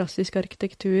var jo klassisk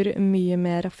arkitektur mye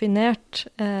mer raffinert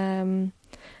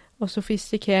og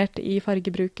sofistikert i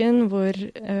fargebruken, hvor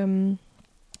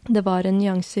det var en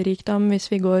nyanserikdom hvis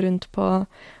vi går rundt på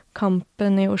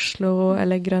Kampen i Oslo,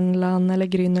 eller Grønland, eller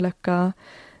Grünerløkka,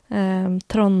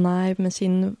 Trondheim med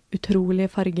sin utrolige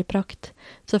fargeprakt,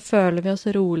 så føler vi oss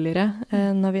roligere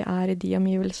når vi i de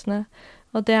omgivelsene.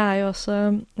 Og det jo også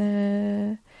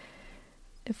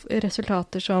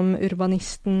resultater som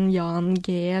urbanisten Jan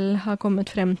Gehl har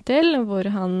kommet frem til, hvor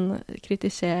han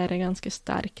kritiserer ganske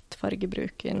sterkt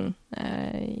fargebruken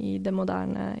i den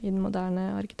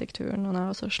moderne arkitekturen. Han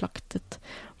har også slaktet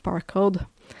Barcode.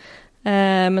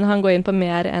 Men han går inn på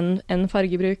mer enn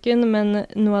fargebruken, men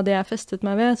noe av det jeg festet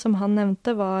meg ved, som han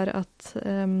nevnte, var at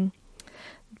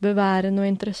det bør være noe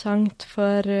interessant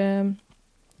for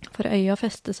øyet å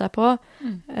feste seg på,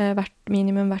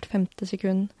 minimum hvert 5.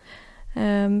 sekund.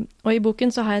 Og i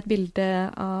boken så har jeg et bilde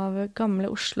av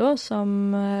gamle Oslo,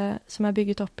 som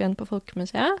bygget opp igjen på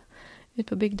Folkemuseet, ute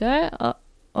på Bygdøy,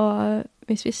 Og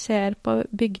hvis vi ser på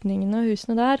bygningene og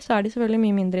husene der, så de selvfølgelig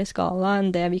mye mindre i skala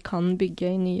enn det vi kan bygge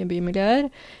i nye bymiljøer.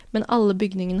 Men alle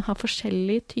bygningene har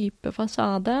forskjellig type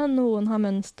fasade. Noen har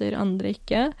mønster, andre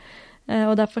ikke.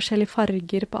 Og det forskjellige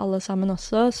farger på alle sammen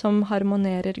også, som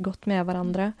harmonerer godt med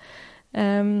hverandre.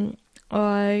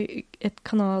 Og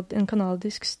en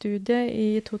kanadisk studie i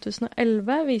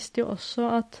 2011 viste jo også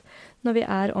at når vi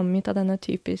omgitt av denne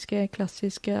typiske,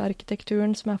 klassiske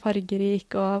arkitekturen som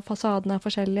fargerik, og fasadene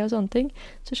forskjellige og sånne ting,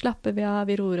 så slapper vi av,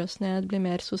 vi roer oss ned, blir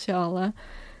mer sosiale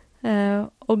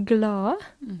og glade.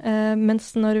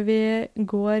 Mens når vi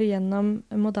går gjennom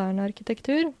moderne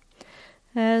arkitektur,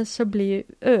 så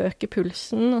øker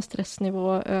pulsen, og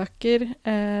stressnivået øker.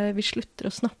 Vi slutter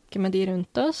å snakke med de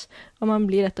rundt oss, og man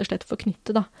blir rett og slett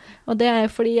forknyttet, da. Og det jo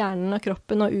fordi hjernen og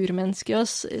kroppen og urmennesket i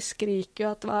oss skriker jo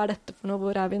at hva dette for noe,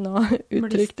 hvor vi nå?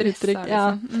 Uttrykk.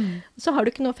 Ja. Så har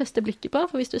du ikke noe å feste blikket på,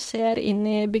 for hvis du ser inn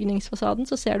i bygningsfasaden,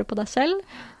 så ser du på deg selv.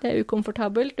 Det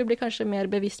ukomfortabelt. Du blir kanskje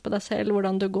mer bevisst på deg selv,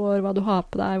 hvordan du går, hva du har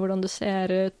på deg, hvordan du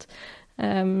ser ut.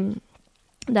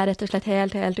 Det rett og slett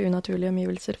helt unaturlige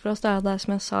omgivelser for oss. Det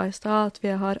som jeg sa i sted, at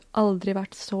vi har aldri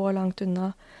vært så langt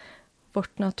unna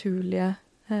vårt naturlige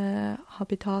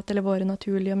habitat, eller våre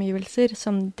naturlige omgivelser,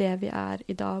 som det vi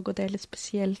i dag, og det litt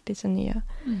spesielt disse nye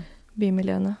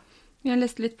bymiljøene. Jeg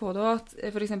leste litt på det, at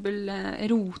for eksempel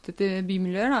rotete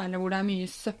bymiljøer, da, eller hvor det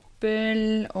mye søppel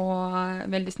og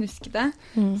veldig snuskete,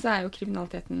 så jo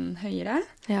kriminaliteten høyere.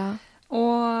 Ja.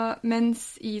 Og mens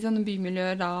i sånne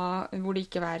bymiljøer da, hvor det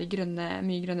ikke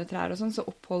mye grønne trær og sånn, så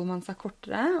oppholder man seg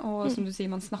kortere, og som du sier,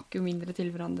 man snakker jo mindre til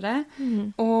hverandre.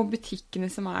 Og butikkene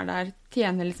som der,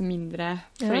 tjener liksom mindre,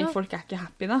 fordi folk ikke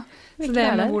happy da. Så det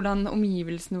med hvordan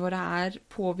omgivelsene våre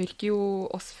påvirker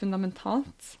jo oss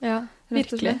fundamentalt. Ja,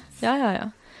 virkelig. Ja.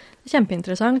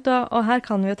 Kjempeinteressant, og her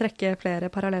kan vi jo trekke flere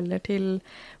paralleller til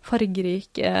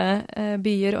fargerike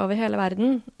byer over hele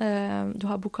verden. Du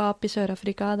har Bokap i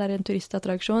Sør-Afrika, det en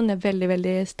turistattraksjon, det veldig,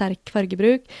 veldig sterk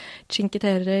fargebruk. Cinque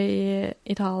Terre i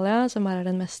Italia, som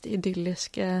den mest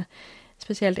idylliske,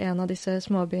 spesielt en av disse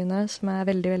småbyene, som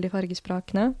veldig, veldig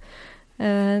fargesprakende.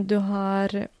 Du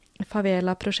har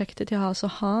favela-prosjektet til Haas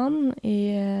og Han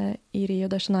i Rio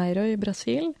de Janeiro i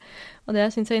Brasil. Og det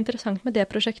jeg synes interessant med det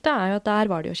prosjektet jo at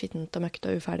der var det jo skittent og møkt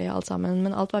og uferdig alt sammen,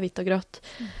 men alt var hvitt og grått.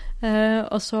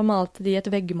 Og så malte de et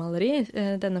veggmaleri.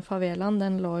 Denne favelaen,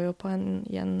 den lå jo på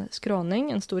en skråning,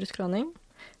 en stor skråning,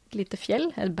 et lite fjell,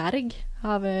 et berg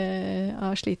av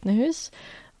slitne hus.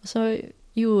 Og så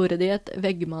gjorde de et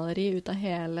veggmaleri ut av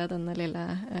hele denne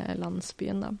lille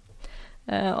landsbyen da.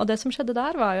 Og det som skjedde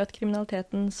der var jo at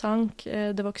kriminaliteten sank.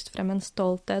 Det vokste frem en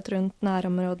stolthet rundt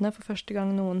nærområdene. For første gang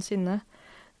noensinne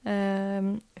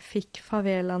fikk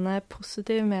favelaene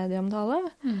positiv medieomtale,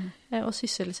 og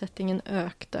sysselsettingen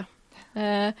økte.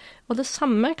 Og det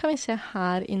samme kan vi se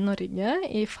her i Norge,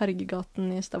 i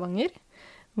Fargegaten i Stavanger,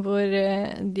 hvor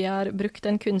de har brukt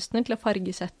en kunstner til å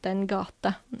fargesette en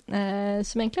gate,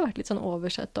 som egentlig har vært litt sånn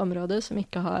oversett område, som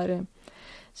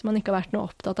man ikke har vært noe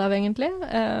opptatt av egentlig.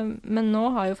 Men nå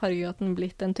har jo Fargegaten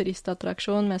blitt en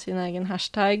turistattraksjon med sin egen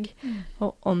hashtag,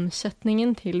 og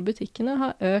omsetningen til butikkene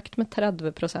har økt med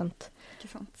 30%.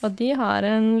 Ikke sant. Og de har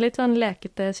en litt sånn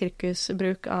lekete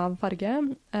sirkusbruk av farge.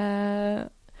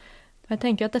 Jeg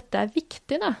tenker at dette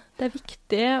viktig da. Det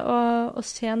viktig å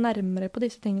se nærmere på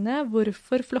disse tingene.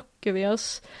 Hvorfor flokker vi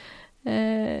oss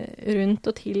rundt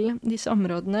og til disse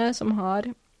områdene som har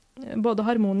både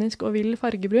harmonisk og vill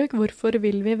fargebruk? Hvorfor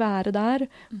vil vi være der?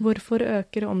 Hvorfor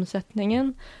øker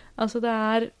omsetningen? Altså det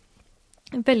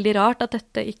veldig rart at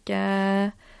dette ikke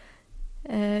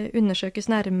undersøkes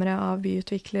nærmere av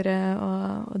byutviklere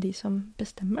og de som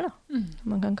bestemmer, da.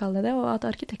 Man kan kalle det, og at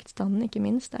arkitektstanden ikke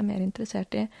minst mer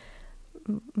interessert i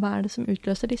hva det som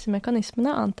utløser disse mekanismene,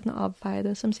 annet enn å avfeie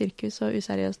det som sirkus og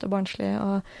useriøst og barnslig,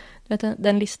 og du vet,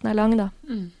 den listen lang, da.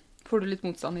 Får du litt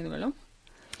motstand innimellom?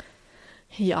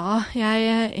 Ja,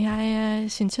 jeg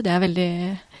synes jo det veldig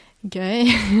gøy.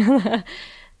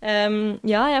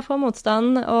 Ja, jeg får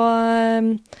motstand, og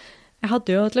jeg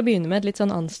hadde jo til å begynne med et litt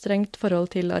sånn anstrengt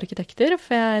forhold til arkitekter,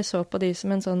 for jeg så på de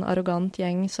som en sånn arrogant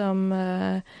gjeng som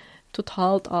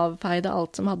totalt avfeide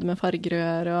alt som hadde med farger å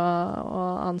gjøre,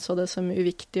 og anså det som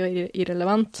uviktig og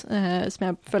irrelevant, som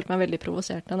jeg følte meg veldig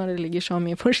provosert av når det ligger så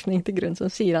mye forskning til grunn som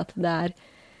sier at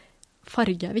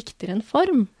farge viktigere enn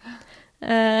form.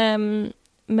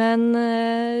 Men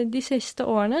de siste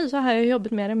årene så har jeg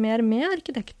jobbet mer og mer med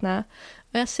arkitektene,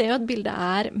 og jeg ser jo at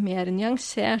bildet mer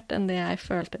nyansert enn det jeg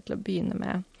følte til å begynne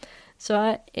med. Så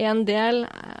en del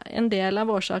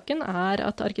av årsaken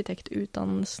at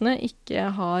arkitektutdannelsene ikke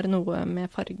har noe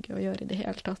med farge å gjøre i det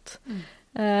hele tatt.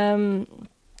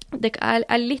 det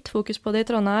er litt fokus på det i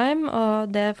Trondheim,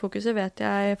 og det fokuset vet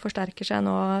jeg forsterker seg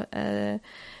nå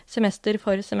semester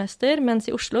for semester, mens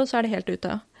i Oslo så er det helt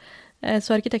ute.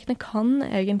 Så arkitektene kan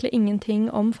egentlig ingenting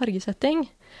om fargesetting.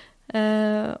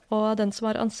 Og den som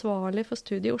var ansvarlig for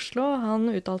studiet i Oslo, han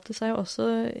uttalte seg også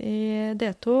i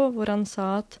D2, hvor han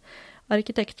sa at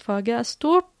arkitektfaget er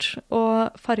stort,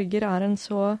 og farger er en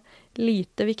så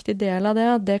lite viktig del av det,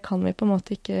 at det kan vi på en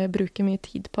måte ikke bruke mye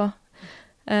tid på.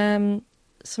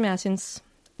 Som jeg synes,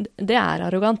 det er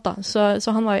arrogant da. Så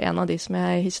han var jo en av de som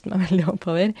jeg hisset meg veldig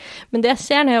oppover. Men det jeg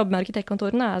ser når jeg jobber med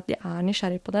arkitektkontorene er at de er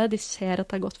nysgjerrig på det. De ser at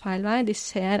det har gått feil vei. De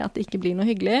ser at det ikke blir noe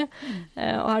hyggelig.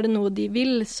 Og er det noe de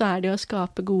vil, så er det å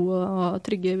skape gode og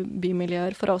trygge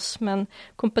bymiljøer for oss. Men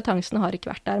kompetansen har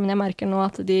ikke vært der. Men jeg merker nå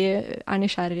at de er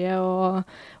nysgjerrige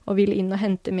og vil inn og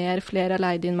hente mer. Flere har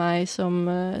leid inn meg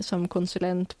som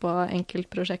konsulent på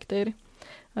enkeltprosjekter.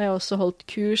 Og jeg har også holdt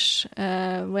kurs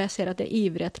hvor jeg ser at de er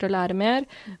ivrige etter å lære mer.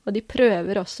 Og de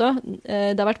prøver også.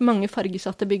 Det har vært mange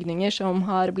fargesatte bygninger som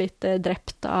har blitt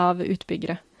drept av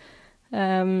utbyggere.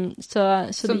 Som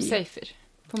safer,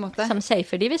 på en måte? Som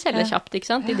safer. De vil selge kjapt, ikke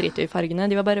sant? De driter i fargene.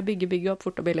 De vil bare bygge opp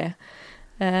fort og billig.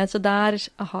 Så der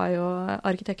har jo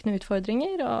arkitektene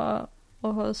utfordringer,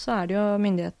 og så er det jo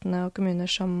myndighetene og kommuner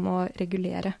som må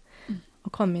regulere.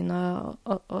 Og komme inn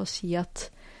og si at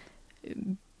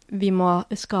vi må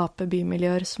skape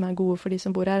bymiljøer som er gode for de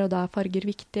som bor her, og da er farger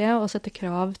viktige, og sette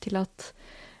krav til at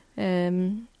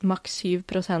maks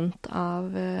 7%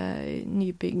 av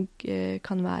nybygg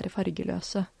kan være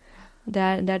fargeløse. Det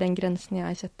er den grensen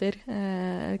jeg setter.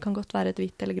 Det kan godt være et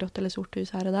hvitt eller grått eller sort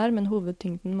hus her og der, men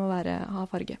hovedtyngden må ha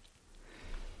farge.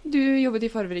 Du jobbet i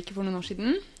Farverike for noen år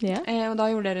siden, og da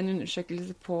gjorde dere en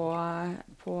undersøkelse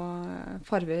på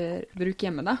farvebruk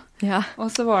hjemme da. Ja. Og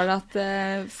så var det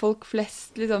at folk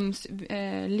flest liksom,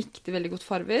 likte veldig godt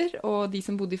farver, og de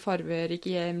som bodde i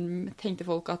Farverike hjem tenkte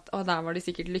folk at der var de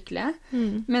sikkert lykkelige.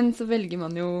 Men så velger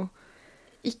man jo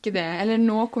ikke det. Eller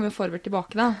nå kommer jo Farver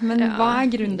tilbake da. Men hva er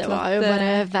grunnen til at... Det var jo bare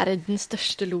verdens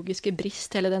største logiske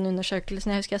brist, hele den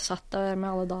undersøkelsen. Jeg husker jeg satt der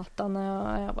med alle dataene, og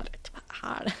jeg bare,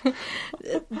 hva er det?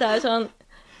 Det er jo sånn,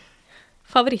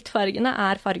 favorittfargene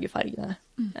er fargefargene.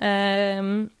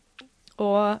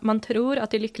 Og man tror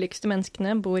at de lykkeligste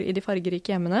menneskene bor i de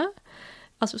fargerike hjemmene.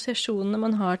 Assosiasjonene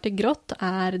man har til grått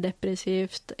er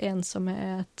depressivt,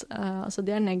 ensomhet, altså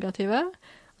de er negative.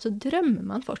 Så drømmer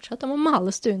man fortsatt om å male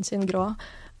stuen sin grå.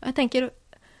 Og jeg tenker,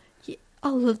 i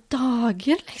alle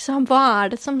dager, liksom, hva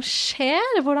er det som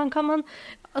skjer? Hvordan kan man...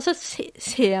 Altså,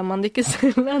 ser man det ikke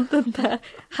selv at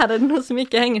her er det noe som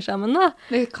ikke henger sammen, da?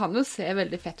 Det kan jo se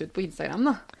veldig fett ut på Instagram,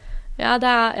 da. Ja,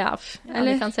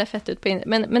 det kan se fett ut på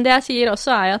Instagram. Men det jeg sier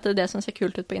også er at det som ser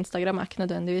kult ut på Instagram er ikke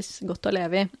nødvendigvis godt å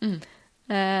leve i.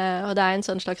 Og det er en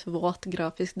sånn slags våt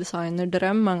grafisk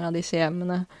designerdrøm, mange av disse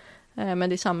hjemmene.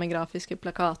 Med de samme grafiske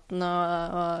plakatene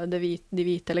og de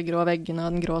hvite eller grå veggene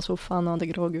og den grå sofaen og det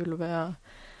grå gulvet.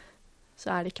 Så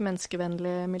er det ikke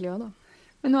menneskevennlig miljø, da.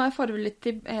 Men nå er Farver litt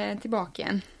tilbake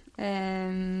igjen.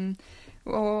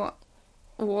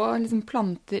 Og liksom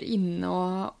planter inne,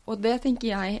 og det tenker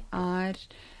jeg er...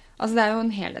 Altså det er jo en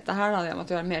helhet det her, da, det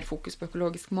måtte være mer fokus på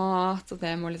økologisk mat, og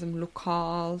det må liksom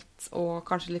lokalt, og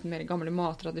kanskje litt mer gamle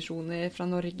mattradisjoner fra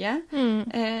Norge.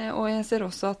 Og jeg ser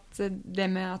også at det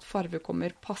med at farve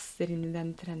kommer passer inn i den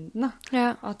trenden, da.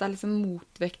 Ja. At det er liksom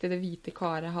motvekt til det hvite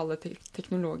karet, halve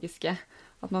teknologiske.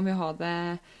 At man vil ha det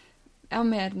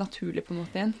mer naturlig på en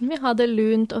måte igjen. Vi har det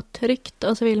lunt og trygt,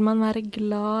 og så vil man være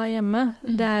glad hjemme.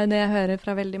 Det er jo det jeg hører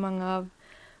fra veldig mange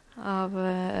av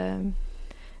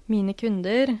mine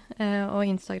kunder og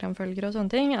Instagram-følgere og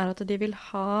sånne ting, er at de vil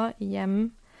ha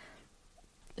hjem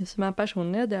som er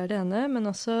personlige, det er det ene, men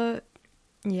også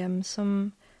hjem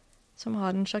som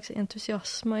har en slags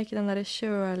entusiasme, og ikke den der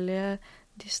kjølige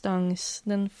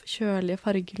den kjølige,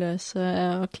 fargeløse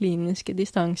og kliniske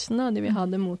distansen, da. De vil ha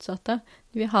det motsatte.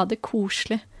 De vil ha det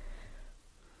koselig.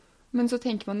 Men så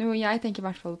tenker man jo, jeg tenker i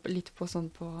hvert fall litt på sånn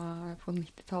på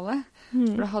 90-tallet.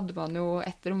 For da hadde man jo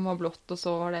ett rom var blått, og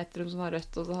så var det ett rom som var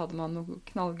rødt, og så hadde man noe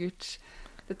knallgult.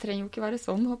 Det trenger jo ikke være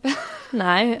sånn, håper jeg.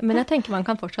 Nei, men jeg tenker man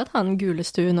kan fortsatt ha den gule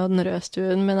stuen og den røde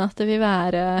stuen, men at det vil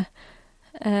være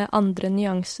andre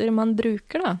nyanser man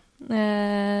bruker, da.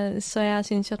 Så jeg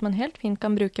synes jo at man helt fint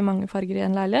kan bruke mange farger i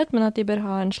en leilighet, men at de bør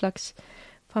ha en slags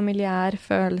familiær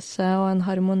følelse og en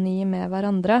harmoni med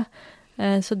hverandre.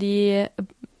 Så de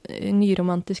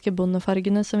nyromantiske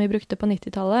bondefargene som vi brukte på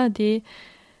 90-tallet,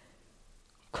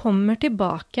 kommer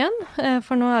tilbake igjen,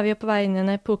 for nå er vi jo på vei inn i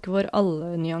en epoke hvor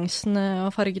alle nyansene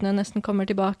og fargene nesten kommer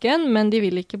tilbake igjen, men de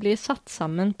vil ikke bli satt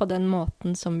sammen på den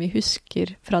måten som vi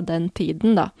husker fra den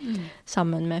tiden da,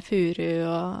 sammen med furu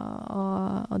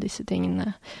og disse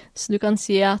tingene. Så du kan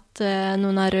si at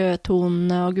noen av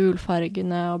rødtonene og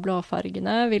gulfargene og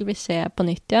blåfargene vil vi se på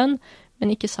nytt igjen,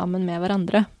 men ikke sammen med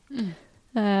hverandre.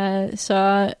 Så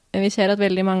vi ser at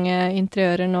veldig mange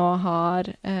interiører nå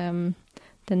har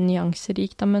den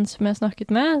nyanserikdommen som jeg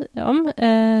snakket om.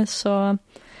 Så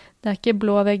det er ikke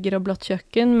blå vegger og blått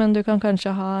kjøkken, men du kan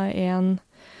kanskje ha en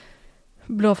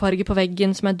blåfarge på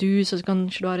veggen som er dus, og så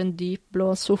kanskje du har en dyp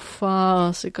blå sofa,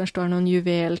 og så kanskje du har noen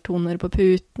juveltoner på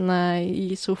putene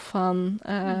i sofaen.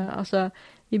 Altså,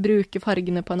 vi bruker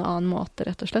fargene på en annen måte,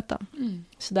 rett og slett da.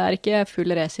 Så det er ikke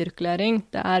full resirkulering,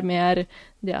 det er mer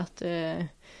det at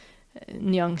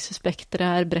nyansespektret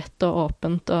er bredt og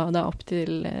åpent, og det er opp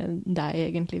til deg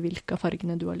egentlig hvilke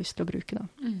fargene du har lyst til å bruke da.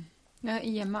 Ja,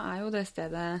 hjemmet er jo det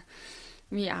stedet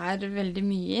vi er veldig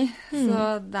mye i,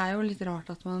 så det er jo litt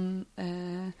rart at man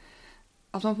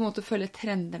på en måte følger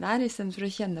trender der, i stedet for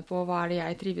å kjenne på hva er det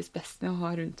jeg trives best med å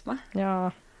ha rundt meg. Ja.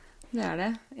 Det er det.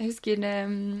 Jeg husker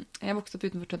jeg vokste opp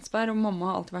utenfor Tønsberg, og mamma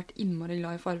har alltid vært innmari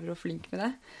glad i farver og flink med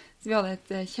det. Så vi hadde et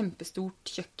kjempestort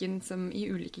kjøkken i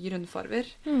ulike grunnfarver,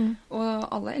 og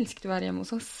alle elsket å være hjemme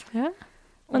hos oss. Ja,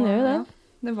 man gjør jo det.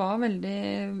 Det var veldig,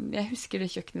 jeg husker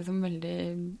det kjøkkenet som veldig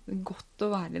godt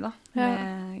å være i da,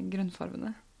 med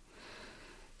grunnfarvene.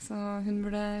 Så hun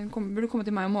burde komme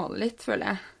til meg og male litt,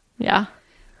 føler jeg. Ja.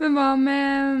 Men hva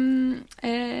med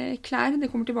klær?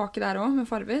 Det kommer tilbake der også, med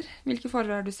farver. Hvilke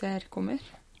farver er det du ser kommer?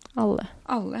 Alle.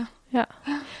 Alle, ja.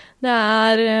 Det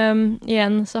er,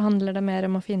 igjen så handler det mer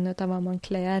om å finne ut av hva man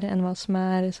kler enn hva som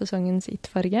er sesongens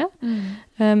it-farge.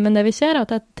 Men det vi ser er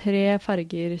at det er 3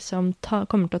 farger som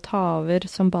kommer til å ta over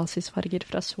som basisfarger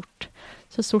fra sort.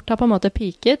 Så sort har på en måte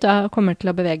piket og kommer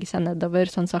til å bevege seg nedover,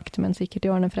 sånn sakte, men sikkert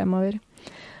i årene fremover.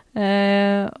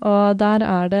 Og der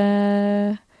er det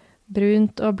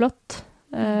brunt og blått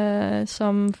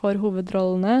som får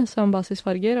hovedrollene som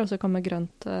basisfarger, og så kommer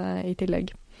grønt i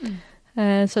tillegg.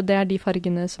 Så det er de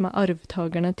fargene som er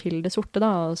arvtagerne til det sorte da,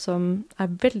 og som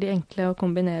er veldig enkle å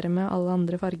kombinere med alle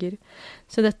andre farger.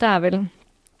 Så dette er vel,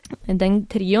 den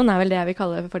trioen er vel det jeg vil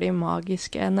kalle for de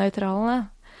magiske nøytrale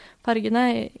fargene,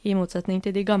 i motsetning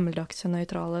til de gammeldagse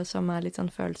nøytrale som er litt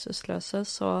sånn følelsesløse,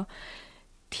 så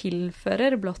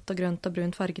tilfører blått og grønt og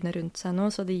brunt fargene rundt seg nå,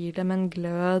 så de gir dem en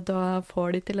glød og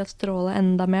får de til å stråle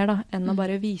enda mer da, enn å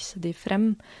bare vise de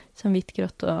frem som hvitt,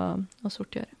 grått og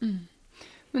sort gjør.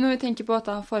 Men når vi tenker på at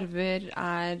da farver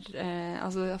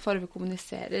farver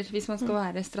kommuniserer, hvis man skal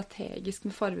være strategisk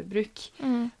med farvebruk,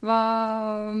 hva,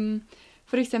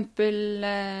 for eksempel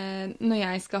når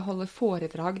jeg skal holde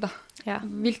foredrag da,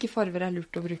 hvilke farver er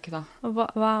lurt å bruke da?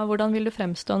 Hvordan vil du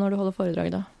fremstå når du holder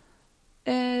foredrag da?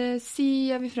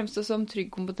 Si jeg vil fremstå som trygg,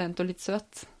 kompetent og litt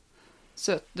søt.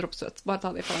 Dropp søt. Bare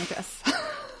ta det i parentes.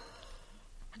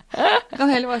 Jeg kan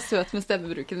heller være søt med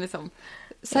stemmebruken, liksom.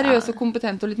 Seriøs og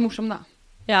kompetent og litt morsom, da.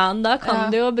 Ja, da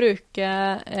kan du jo bruke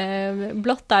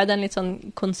blått er jo den litt sånn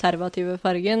konservative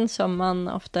fargen som man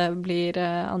ofte blir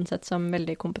ansett som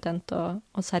veldig kompetent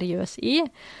og seriøs i.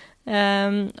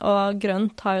 Og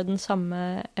grønt har jo den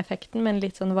samme effekten, men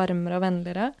litt sånn varmere og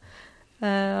vennligere.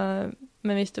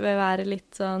 Men hvis du vil være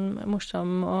litt sånn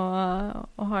morsom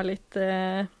og ha litt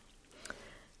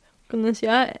kan du si,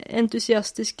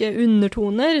 entusiastiske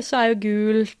undertoner, så er jo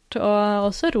gult, og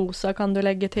også rosa kan du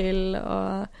legge til,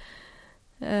 og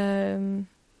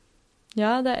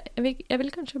jeg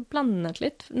vil kanskje blande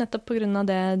litt, nettopp på grunn av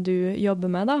det du jobber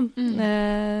med, da.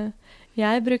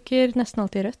 Jeg bruker nesten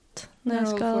alltid rødt når jeg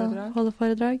skal holde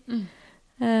foredrag.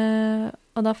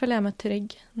 Og da føler jeg meg trygg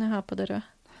når jeg har på det rød.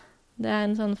 Det er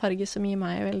en sånn farge som gir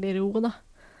meg veldig ro, da.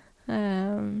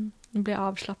 Jeg blir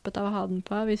avslappet av å ha den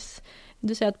på. Hvis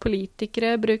du ser at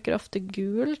politikere bruker ofte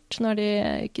gult når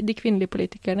de kvinnelige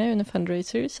politikerne under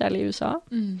fundraisers, særlig i USA.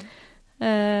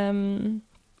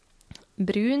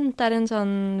 Brunt er en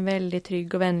sånn veldig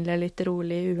trygg og vennlig, litt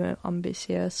rolig,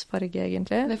 uambisiøs farge,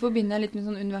 egentlig. Det forbinder jeg litt med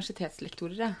sånn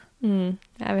universitetslektorer, ja.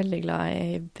 Jeg er veldig glad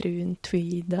i brun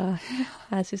tweed, og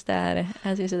jeg synes det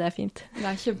er fint. Det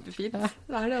er kjempefint. Ja.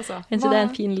 Det er det, altså. Jeg synes det er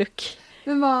en fin look.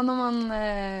 Men hva når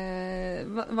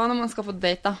man skal få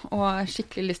date, da, og har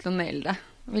skikkelig lyst til å naile det?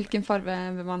 Hvilken farve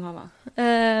vil man ha, da?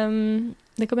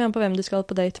 Det kommer an på hvem du skal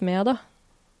på date med, da.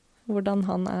 Hvordan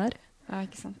han er. Ja,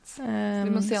 ikke sant.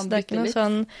 Vi må se han bytte litt.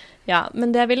 Sånn, ja,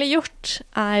 men det jeg ville gjort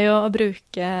er jo å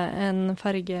bruke en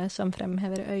farge som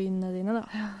fremhever øynene dine, da.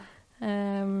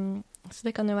 Så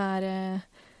det kan jo være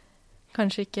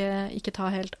kanskje ikke ta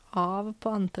helt av på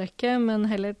antrekket, men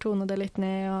heller tone det litt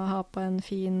ned og ha på en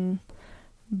fin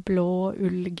blå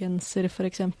ullgenser, for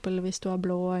eksempel, hvis du har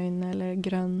blå øyne eller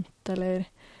grønt, eller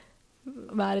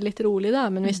være litt rolig da,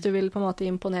 men hvis du vil på en måte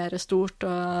imponere stort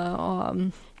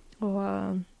og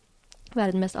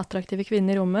være den mest attraktive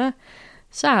kvinnen i rommet,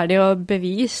 så det jo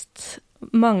bevist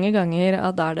mange ganger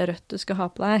at da det rødt du skal ha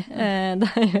på deg. Det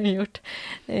har jeg gjort.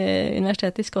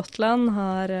 Universitetet i Skottland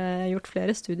har gjort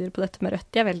flere studier på dette med rødt.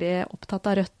 De veldig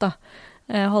opptatt av rødt da.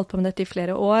 Jeg har holdt på med dette i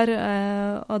flere år,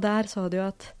 og der så du jo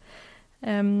at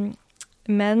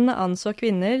menn anså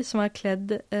kvinner som var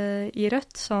kledd i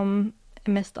rødt som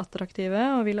mest attraktive,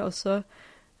 og ville også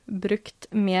brukt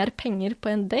mer penger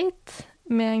på en date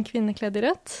med en kvinne kledd i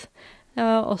rødt.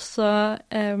 Også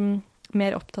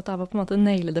mer opptatt av å på en måte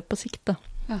naile det på sikt da.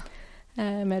 Ja.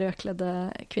 Med rødkledde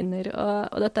kvinner.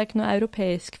 Og dette ikke noe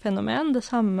europeisk fenomen. Det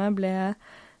samme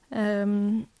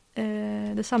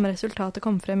det samme resultatet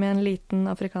kom frem i en liten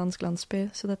afrikansk landsby.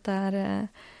 Så dette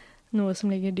noe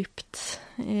som ligger dypt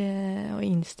og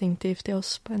instinktivt i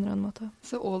oss på en eller annen måte.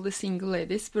 Så all the single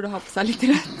ladies burde ha på seg litt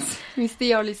rødt, hvis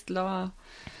de har lyst til å...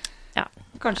 Ja.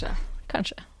 Kanskje.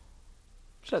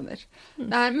 Skjønner.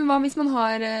 Nei, men hva hvis man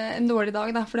har en dårlig dag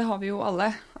da? For det har vi jo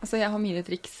alle. Altså, jeg har mine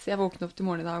triks. Jeg våknet opp til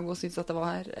morgen i dag og syntes at det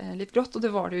var litt grått, og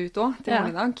det var det ute også til morgen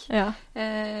i dag. Ja.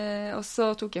 Og så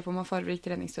tok jeg på meg farverik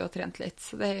treningstøy og trent litt,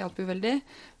 så det hjalp jo veldig.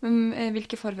 Men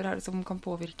hvilke farver det som kan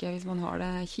påvirke hvis man har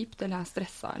det kjipt, eller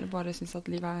stresset, eller bare synes at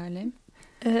livet lame?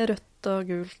 Rødt og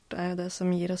gult jo det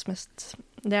som gir oss mest...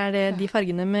 Det de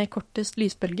fargene med kortest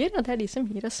lysbølger, og det de som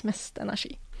gir oss mest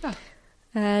energi. Ja.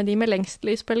 De med lengst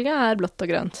lysbølge blått og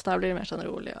grønt. Da blir det mer sånn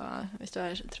rolig, og hvis du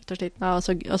trøtt og sliten.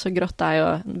 Og så grått jo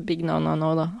big no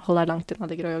da. Hold deg langt unna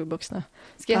de grå joggebuksene.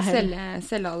 Skal jeg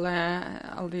selge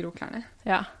alle de grå klærne?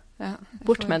 Ja.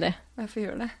 Bort med de. Jeg får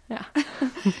gjøre det. Ja.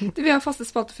 Vi har faste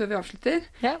spalte før vi avslutter.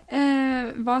 Ja.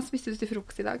 Hva spiste du til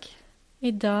frokost i dag?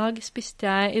 I dag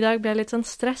ble jeg litt sånn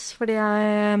stress, fordi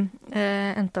jeg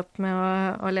endte opp med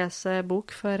å lese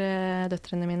bok for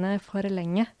døtrene mine for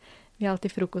lenge. Vi har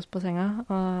alltid frokost på senga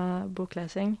og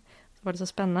boklesing. Så var det så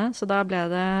spennende. Så da ble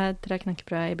det 3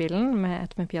 knekkebrød i bilen, med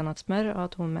 1 med peanøttsmør og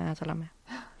 2 med salami.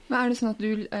 Men det sånn at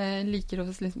du liker å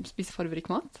spise farverik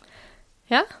mat?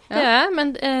 Ja, det gjør jeg.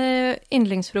 Men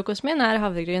yndlingsfrokosten min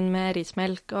havregryn med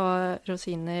rismelk og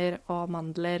rosiner og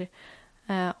mandler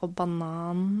og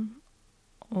banan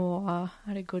og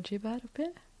det goji-bær oppi?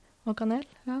 Og kanel?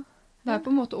 Ja. Det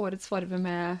på en måte årets farve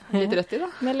med litt rødt i, da.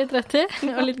 Med litt rødt i,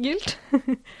 og litt gult.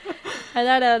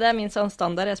 Det min sånn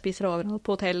standard. Jeg spiser overalt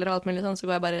på hoteller og alt mulig sånn, så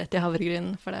går jeg bare rett i havregryn,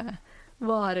 for det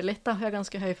varer litt, da. Jeg har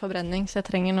ganske høy forbrenning, så jeg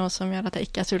trenger noe som gjør at jeg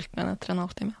ikke sulten etter en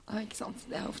halvtime. Ja, ikke sant.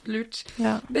 Det ofte lurt.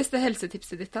 Ja. Beste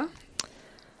helsetipset ditt, da?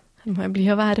 Det må bli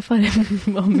å være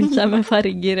omgitt seg med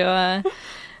farger,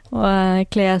 og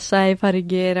kle seg i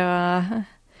farger, og...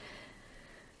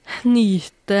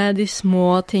 nyte de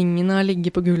små tingene og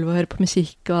ligge på gulvet og høre på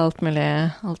musikk og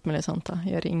alt mulig sånt da.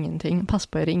 Gjøre ingenting. Pass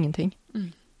på å gjøre ingenting.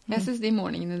 Jeg synes de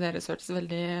morgenene deres hørtes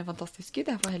veldig fantastisk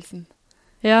ut, for helsen.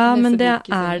 Ja, men det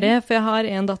det, for jeg har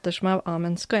en datter som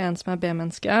A-menneske og en som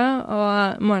B-menneske,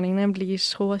 og morgenene blir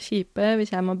så kjipe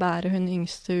hvis jeg må bære hun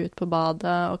yngste ut på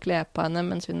badet og kle på henne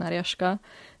mens hun i ørska.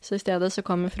 Så i stedet så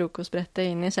kommer frokostbrettet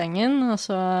inn i sengen, og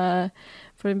så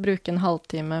får de bruke en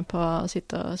halvtime på å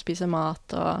sitte og spise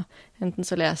mat, og enten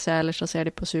så leser jeg, eller så ser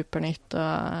de på Supernytt,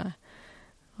 og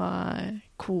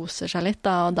koser seg litt,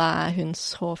 da, og da hun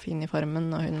så fin i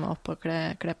formen, og hun må opp og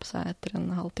kle på seg etter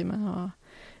en halvtime, og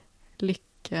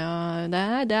lykke, og det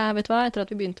vet du hva, etter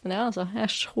at vi begynte med det, altså, jeg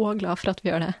så glad for at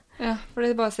vi gjør det. Ja, for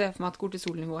det bare å se for meg at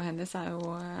kortisolnivået hennes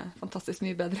jo fantastisk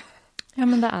mye bedre. Ja,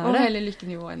 men det og det. Hele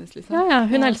lykkenivået hennes, liksom. Ja,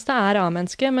 hun eldste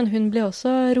A-menneske, men hun blir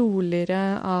også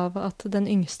roligere av at den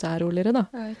yngste roligere, da.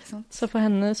 Ja, ikke sant. Så for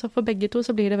henne, så for begge to,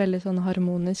 så blir det veldig sånn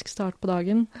harmonisk start på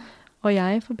dagen. Og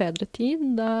jeg får bedre tid,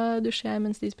 da dusjer jeg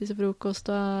mens de spiser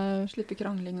frokost, og... Slipper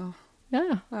krangling og...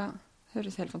 Ja.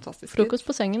 Høres helt fantastisk ut. Frokost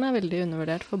på sengen veldig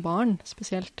undervurdert for barn,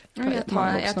 spesielt. Ja, jeg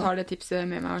tar det tipset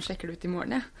med meg og sjekker det ut i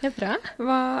morgen, ja. Ja, bra.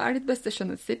 Hva ditt beste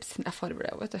skjønnhetstips? Det farver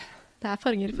det, vet du. Det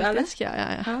farger, faktisk.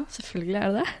 Ja. Selvfølgelig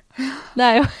det.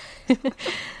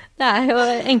 Det jo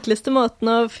enkleste måten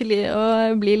å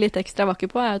bli litt ekstra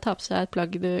vakker på, å ta på seg et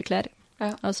plagg du kler.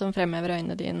 Ja. Og som fremhever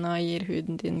øynene dine og gir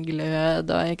huden din glød,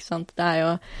 og ikke sant. Det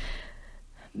jo...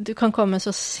 Du kan komme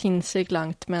så sinnssykt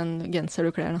langt med en genser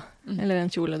du kler, da. Eller en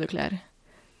kjole du kler.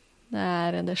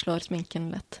 Det slår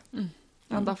sminken lett.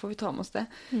 Ja, da får vi ta med oss det.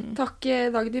 Takk,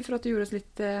 Dagny, for at du gjorde oss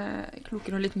litt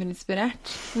klokere og litt mer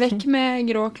inspirert. Vekk med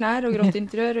grå klær og grått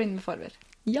interiør og inn med farver.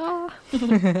 Ja!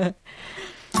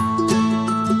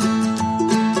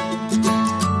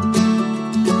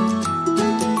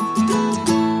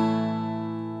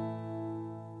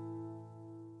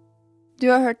 Du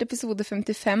har hørt episode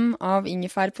 55 av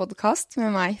Ingefær podcast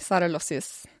med meg, Sara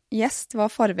Lossius. Gjest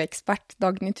var farveekspert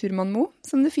Dagny Turman Moe,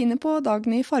 som du finner på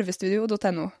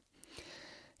dagnyfarvestudio.no.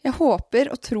 Jeg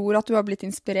håper og tror at du har blitt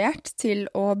inspirert til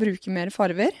å bruke mer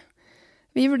farver.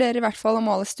 Vi vurderer i hvert fall å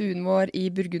male stuen vår i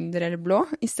burgunder eller blå,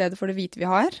 i stedet for det hvite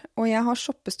vi har, og jeg har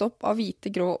shoppestopp av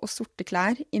hvite, grå og sorte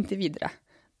klær inntil videre.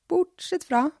 Bortsett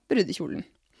fra brudekjolen.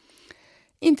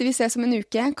 Inntil vi ses om en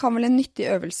uke, kan vel en nyttig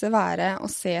øvelse være å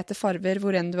se etter farver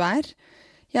hvor enn du er.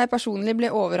 Jeg personlig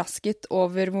ble overrasket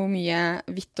over hvor mye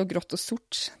hvitt og grått og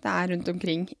sort det er rundt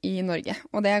omkring i Norge,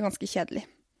 og det er ganske kjedelig.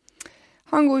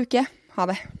 Ha en god uke. Ha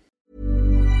det.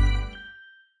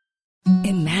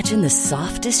 Imagine the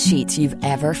softest sheets you've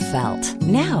ever felt.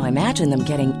 Now imagine them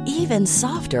getting even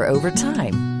softer over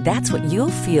time. That's what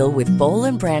you'll feel with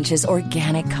Boll & Branch's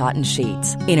organic cotton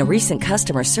sheets. In a recent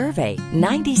customer survey,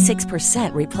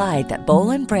 96% replied that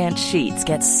Boll & Branch sheets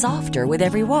get softer with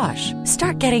every wash.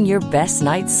 Start getting your best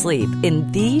night's sleep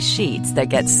in these sheets that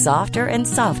get softer and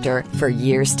softer for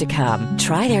years to come.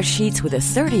 Try their sheets with a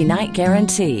 30-night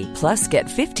guarantee. Plus, get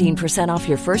 15% off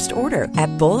your first order at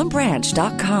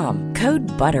bollandbranch.com.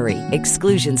 Code BUTTERY.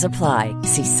 Exclusions apply.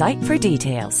 See site for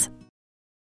details.